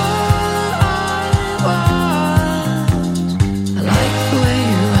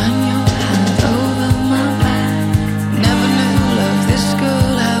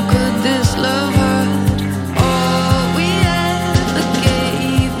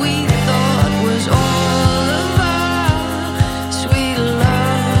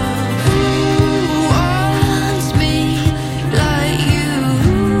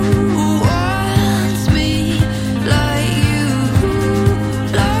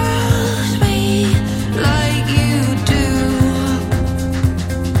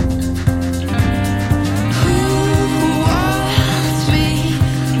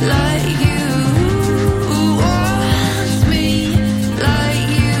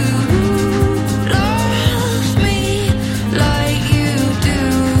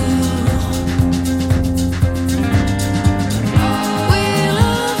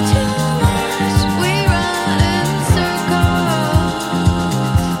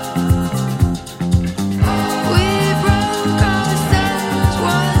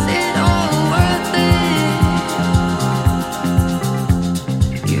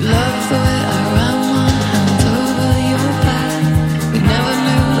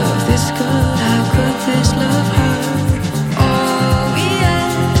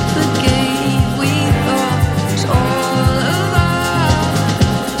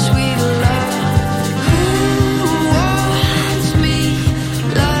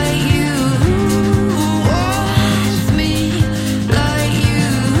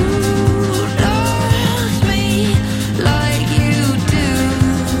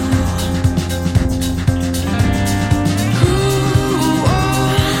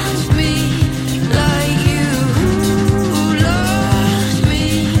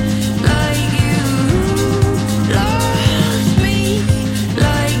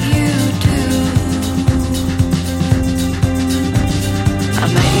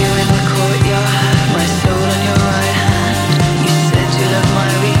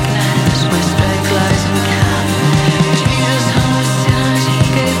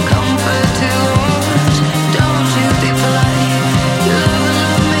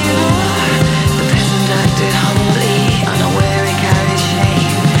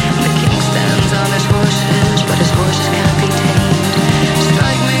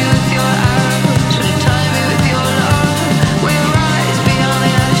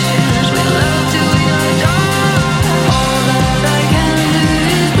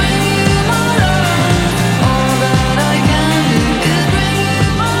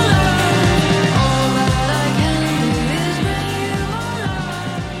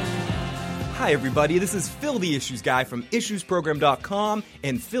Hi, everybody. This is Phil the Issues Guy from IssuesProgram.com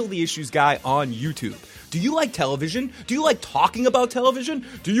and Phil the Issues Guy on YouTube. Do you like television? Do you like talking about television?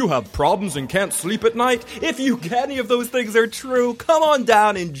 Do you have problems and can't sleep at night? If any of those things are true, come on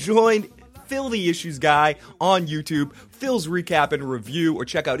down and join Phil the Issues Guy on YouTube, Phil's Recap and Review, or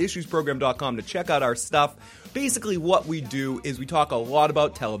check out IssuesProgram.com to check out our stuff. Basically, what we do is we talk a lot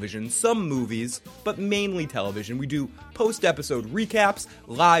about television, some movies, but mainly television. We do post-episode recaps,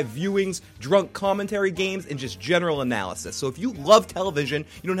 live viewings, drunk commentary games, and just general analysis. So if you love television,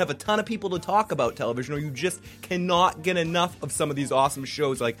 you don't have a ton of people to talk about television, or you just cannot get enough of some of these awesome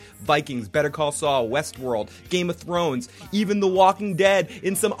shows like Vikings, Better Call Saul, Westworld, Game of Thrones, even The Walking Dead,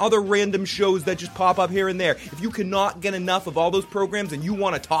 and some other random shows that just pop up here and there. If you cannot get enough of all those programs and you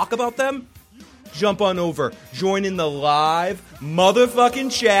want to talk about them, jump on over, join in the live motherfucking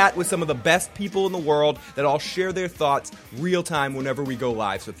chat with some of the best people in the world that all share their thoughts real time whenever we go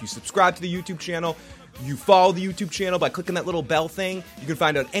live. So if you subscribe to the YouTube channel, you follow the YouTube channel by clicking that little bell thing, you can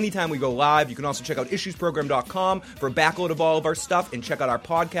find out anytime we go live. You can also check out IssuesProgram.com for a backload of all of our stuff, and check out our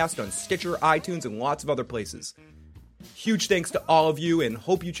podcast on Stitcher, iTunes, and lots of other places. Huge thanks to all of you, and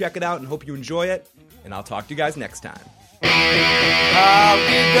hope you check it out and hope you enjoy it, and I'll talk to you guys next time. How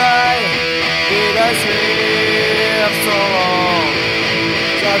did I sleep so long?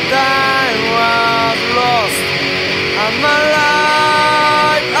 The time was lost, and my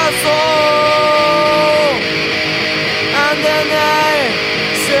life a song. And then I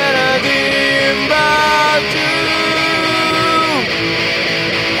said in back to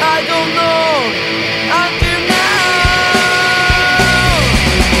I don't know until now.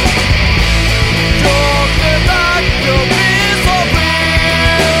 Talk about your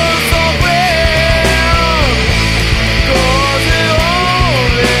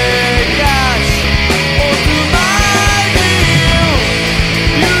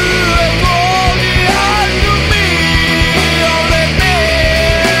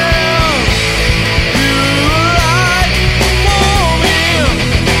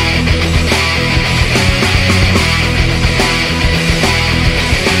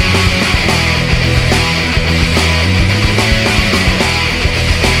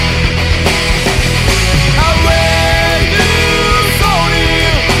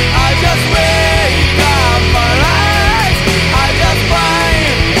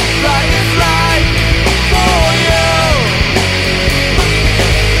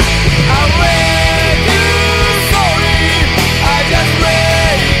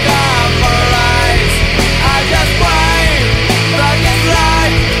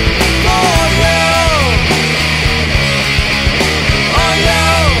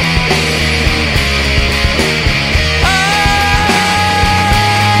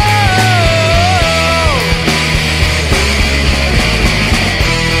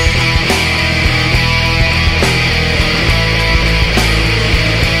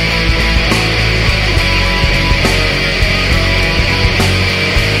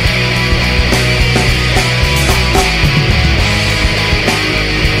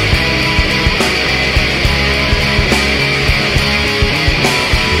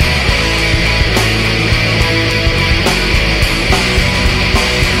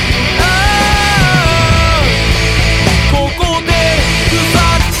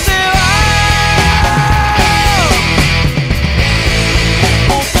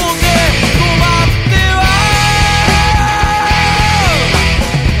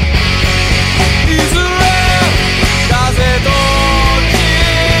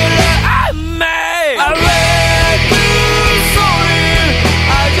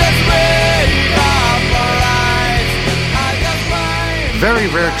Very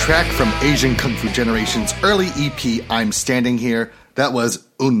rare track from Asian Kung Fu Generation's early EP, I'm Standing Here. That was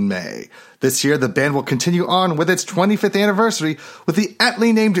Unmei. This year, the band will continue on with its 25th anniversary with the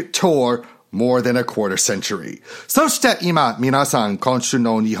aptly named tour, More Than a Quarter Century. そして今、皆さん、今週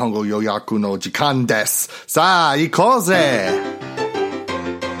の日本語予約の時間です。さあ、行こうぜ！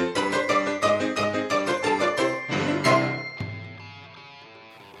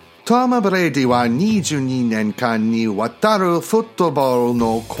トム・ブレイディは22年間にわたるフットボール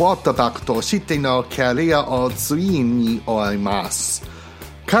のクォーターバックとしてのキャリアをついに終えます。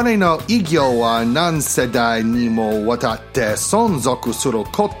彼の偉業は何世代にもわたって存続する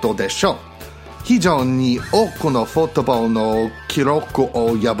ことでしょう。非常に多くのフットボールの記録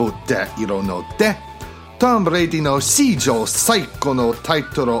を破っているので、トム・ブレイディの史上最高のタイ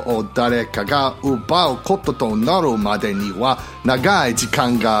トルを誰かが奪うこととなるまでには長い時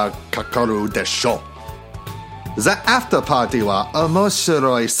間がかかるでしょう。The After Party は面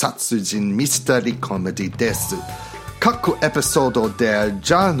白い殺人ミステリーコメディです。各エピソードで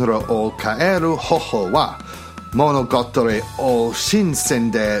ジャンルを変える方法は物語を新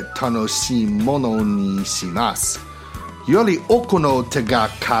鮮で楽しいものにします。より多くの手が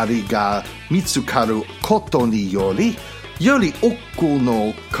かりが見つかることにより、より多く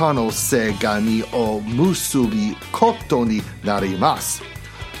の可能性が実を結ぶことになります。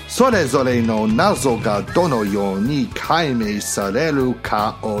それぞれの謎がどのように解明される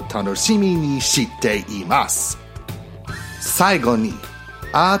かを楽しみにしています。最後に、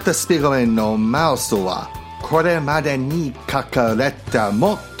アートスピゴメンのマウスは、これまでに書かれた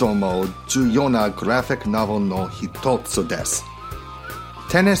最も重要なグラフィックノベルの一つです。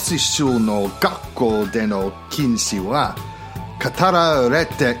テネシー州の学校での禁止は、語られ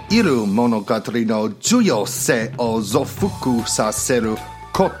ている物語の重要性を増幅させる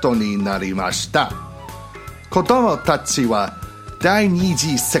ことになりました。子供たちは第二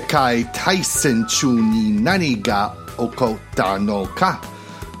次世界大戦中に何が起こったのか、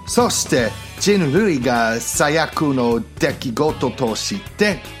そして人類が最悪の出来事とし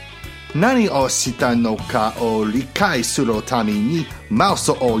て何をしたのかを理解するためにマウ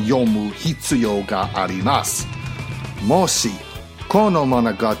スを読む必要があります。もしこの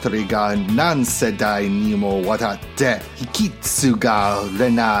物語が何世代にもわたって引き継がれ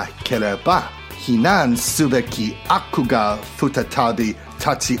なければ、非難すべき悪が再び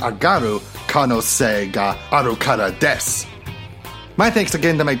立ち上がる可能性があるからです。My thanks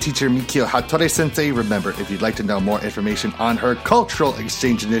again to my teacher, Mikio Hattori-sensei. Remember, if you'd like to know more information on her cultural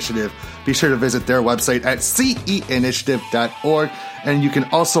exchange initiative, be sure to visit their website at ceinitiative.org. And you can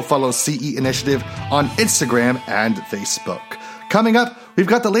also follow CE Initiative on Instagram and Facebook. Coming up, we've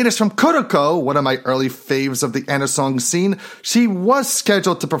got the latest from Kuroko, one of my early faves of the Anasong scene. She was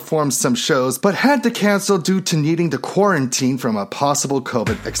scheduled to perform some shows, but had to cancel due to needing to quarantine from a possible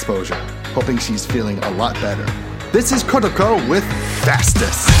COVID exposure. Hoping she's feeling a lot better. This is Kuroko with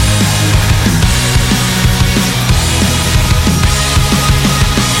Fastest.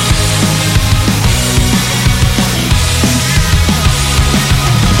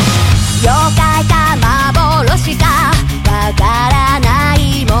 妖怪か幻かわからな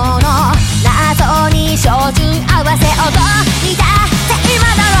いもの、謎に照準合わせ踊り出せ今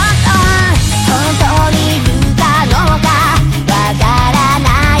だろう。本当に不可能かわからな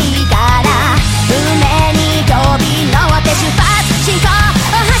いから、胸に飛び乗って出発進行を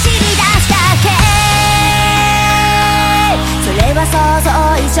走り出す。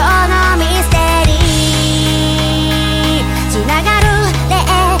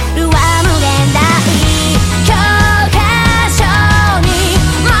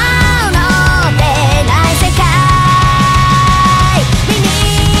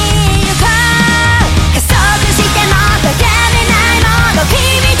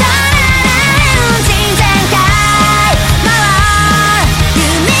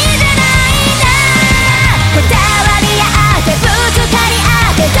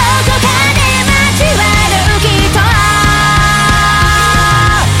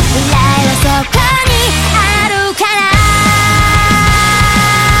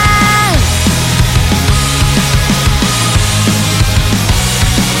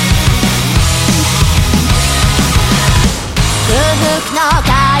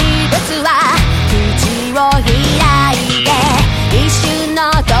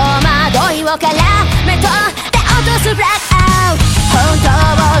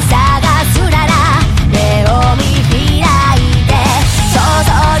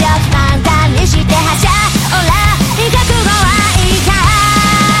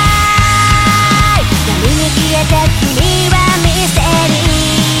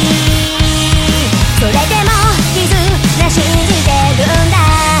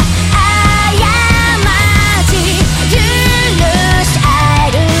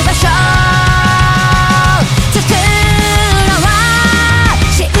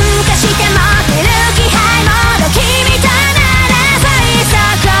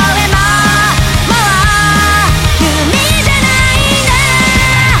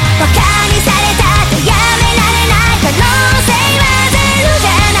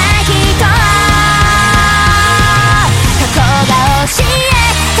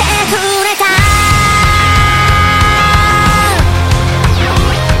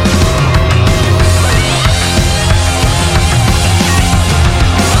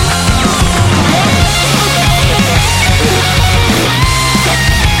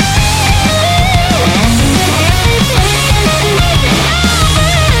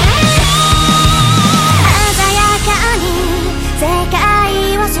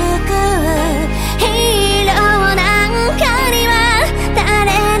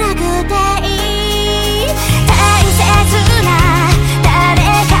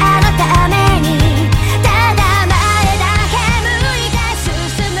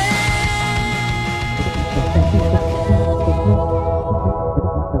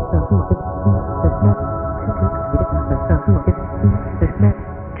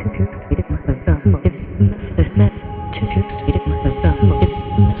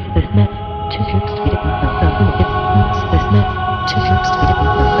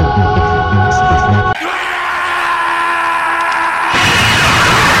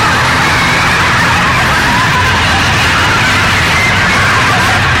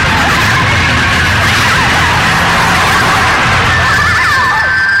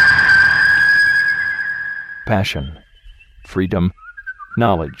Passion, freedom,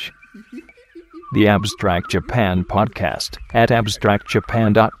 knowledge. The Abstract Japan Podcast at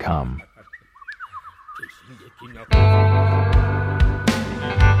abstractjapan.com.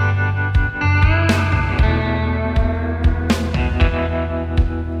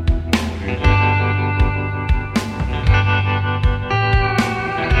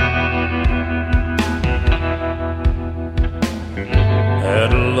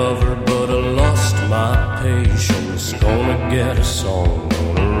 Had a lover, but I lost my patience. Gonna get a song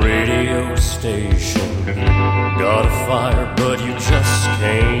on a radio station. Got a fire, but you just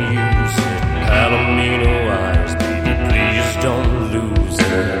can't use it. Palomino eyes, baby, please don't lose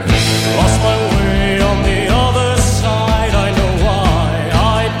it. Lost my way on the other side. I know why,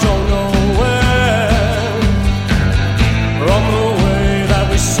 I don't know when. From the way that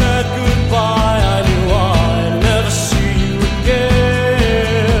we said goodbye, I knew I'd never see you again.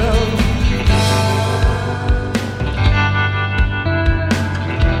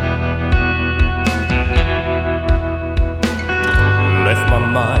 Left my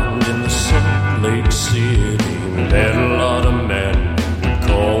mind in the Salt Lake City. Met a lot of men who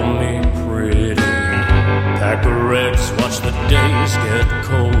call me pretty. Pack of eggs, watch the days get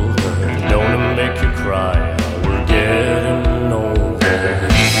colder. Don't it make you cry how we're getting older?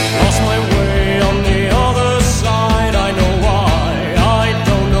 Lost my way on the other side. I know why, I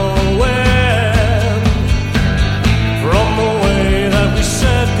don't know when. From the way that we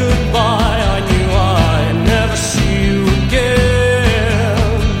said goodbye, I knew I'd never see you again.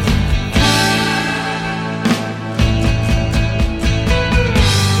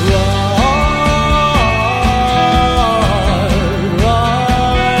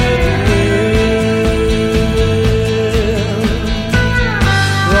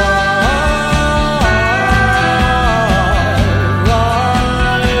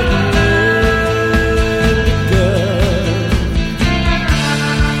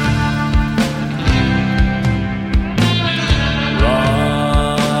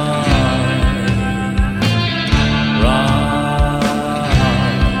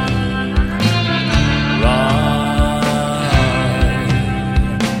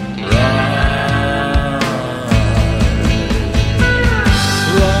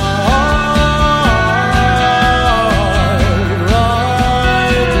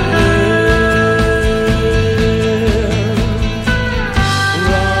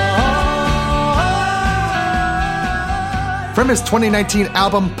 From his 2019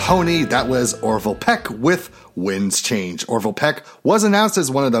 album Pony, that was Orville Peck with Winds Change. Orville Peck was announced as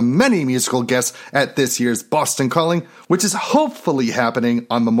one of the many musical guests at this year's Boston Calling, which is hopefully happening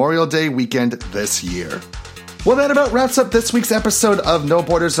on Memorial Day weekend this year. Well, that about wraps up this week's episode of No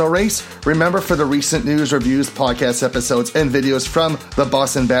Borders, No Race. Remember, for the recent news, reviews, podcast episodes, and videos from the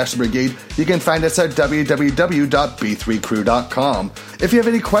Boston Bastion Brigade, you can find us at www.b3crew.com. If you have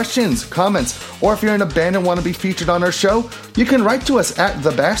any questions, comments, or if you're in a band and want to be featured on our show, you can write to us at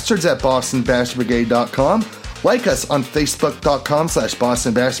thebastards@bostonbastionbrigade.com. Like us on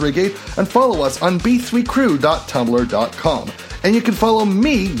facebook.com/Boston Bastion Brigade, and follow us on b3crew.tumblr.com. And you can follow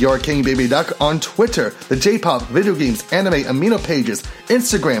me, your King Baby Duck, on Twitter, the J-Pop, Video Games, Anime, Amino Pages,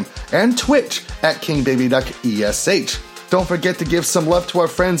 Instagram, and Twitch at King Baby Duck ESH. Don't forget to give some love to our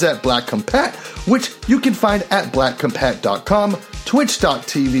friends at Black Compat, which you can find at blackcompat.com,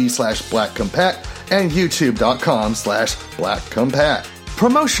 twitch.tv/blackcompat, and youtube.com/blackcompat.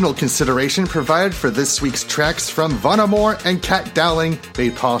 Promotional consideration provided for this week's tracks from Vanna Moore and Kat Dowling,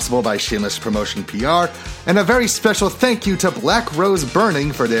 made possible by Shameless Promotion PR, and a very special thank you to Black Rose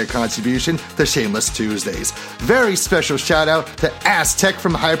Burning for their contribution to Shameless Tuesdays. Very special shout out to Aztec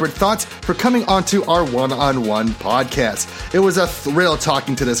from Hybrid Thoughts for coming onto our one-on-one podcast. It was a thrill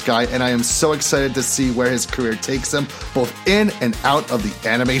talking to this guy, and I am so excited to see where his career takes him, both in and out of the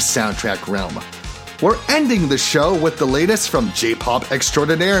anime soundtrack realm. We're ending the show with the latest from J-pop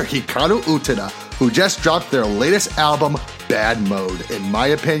extraordinaire Hikaru Utada, who just dropped their latest album, Bad Mode. In my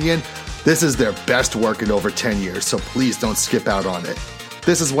opinion, this is their best work in over 10 years, so please don't skip out on it.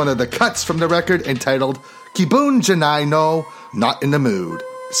 This is one of the cuts from the record entitled Kibun Janai no, Not in the Mood.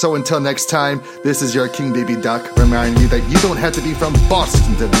 So until next time, this is your King Baby Duck, reminding you that you don't have to be from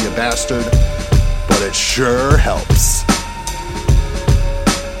Boston to be a bastard, but it sure helps.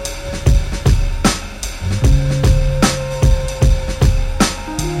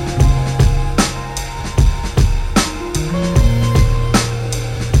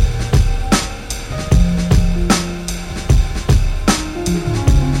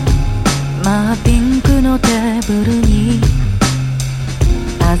 はピンクのテーブルに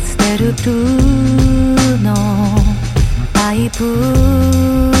パステルブルーのパイプ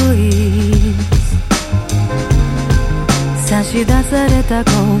イ差し出された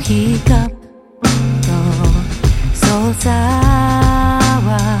コーヒーカップと操作は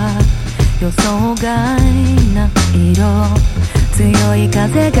予想外な色強い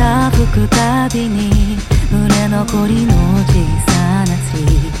風が吹くたびに売れ残りの小さな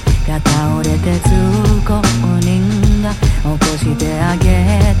血が倒れて通行人が起こしてあ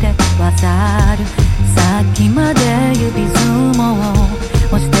げて渡るさっきまで指相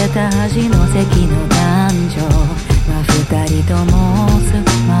撲をしてた端の席の男女は二人ともス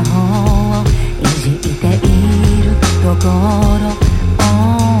マホをいじっているところ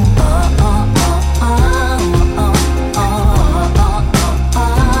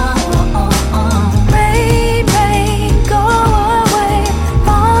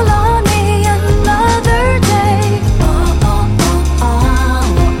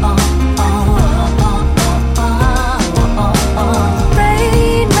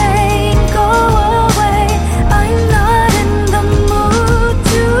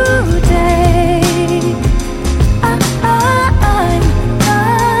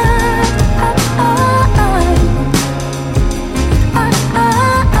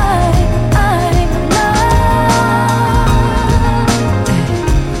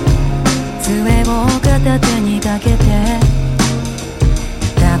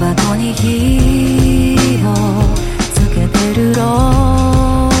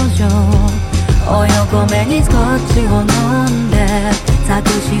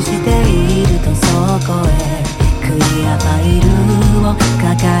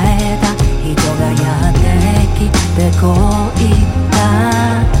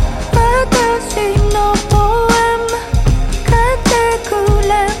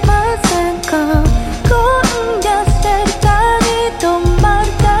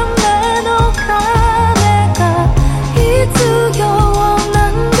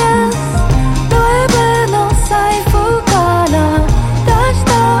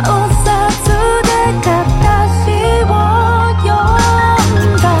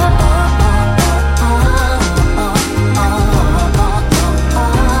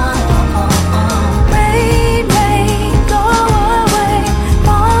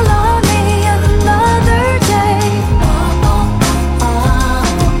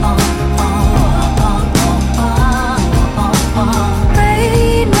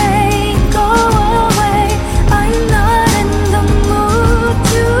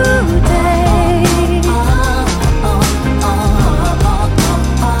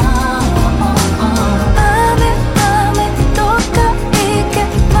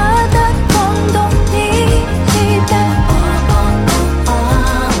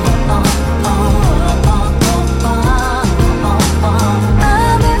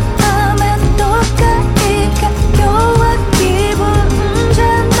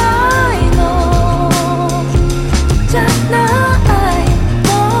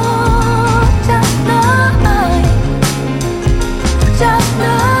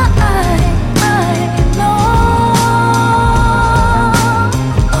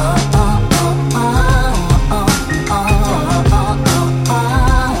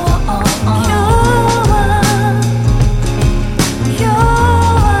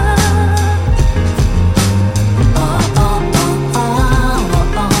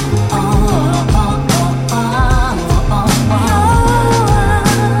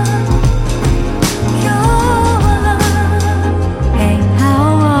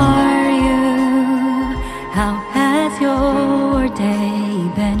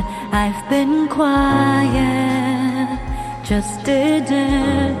just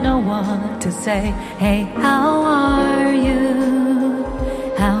didn't know what to say. Hey, how are you?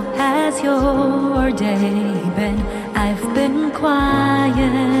 How has your day been? I've been quiet.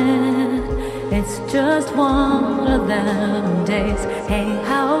 It's just one of them days. Hey,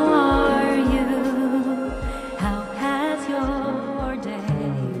 how are you? How has your day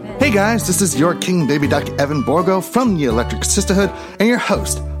been? Hey guys, this is your King Baby Duck Evan Borgo from the Electric Sisterhood and your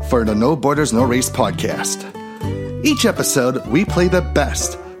host for the No Borders, No Race podcast. Each episode, we play the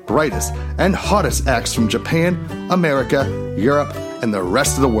best, brightest, and hottest acts from Japan, America, Europe, and the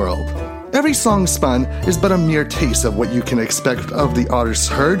rest of the world. Every song spun is but a mere taste of what you can expect of the artists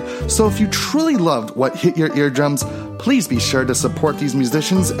heard, so if you truly loved what hit your eardrums, please be sure to support these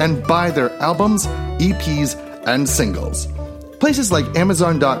musicians and buy their albums, EPs, and singles. Places like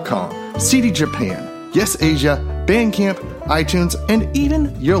Amazon.com, CD Japan, Yes Asia, Bandcamp, iTunes, and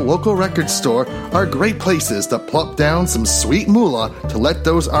even your local record store are great places to plop down some sweet moolah to let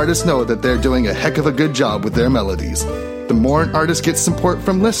those artists know that they're doing a heck of a good job with their melodies. The more an artist gets support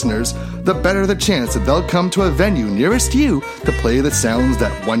from listeners, the better the chance that they'll come to a venue nearest you to play the sounds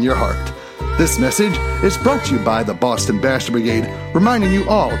that won your heart. This message is brought to you by the Boston Bastard Brigade, reminding you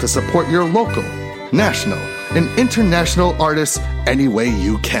all to support your local, national, and international artists any way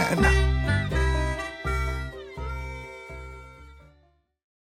you can.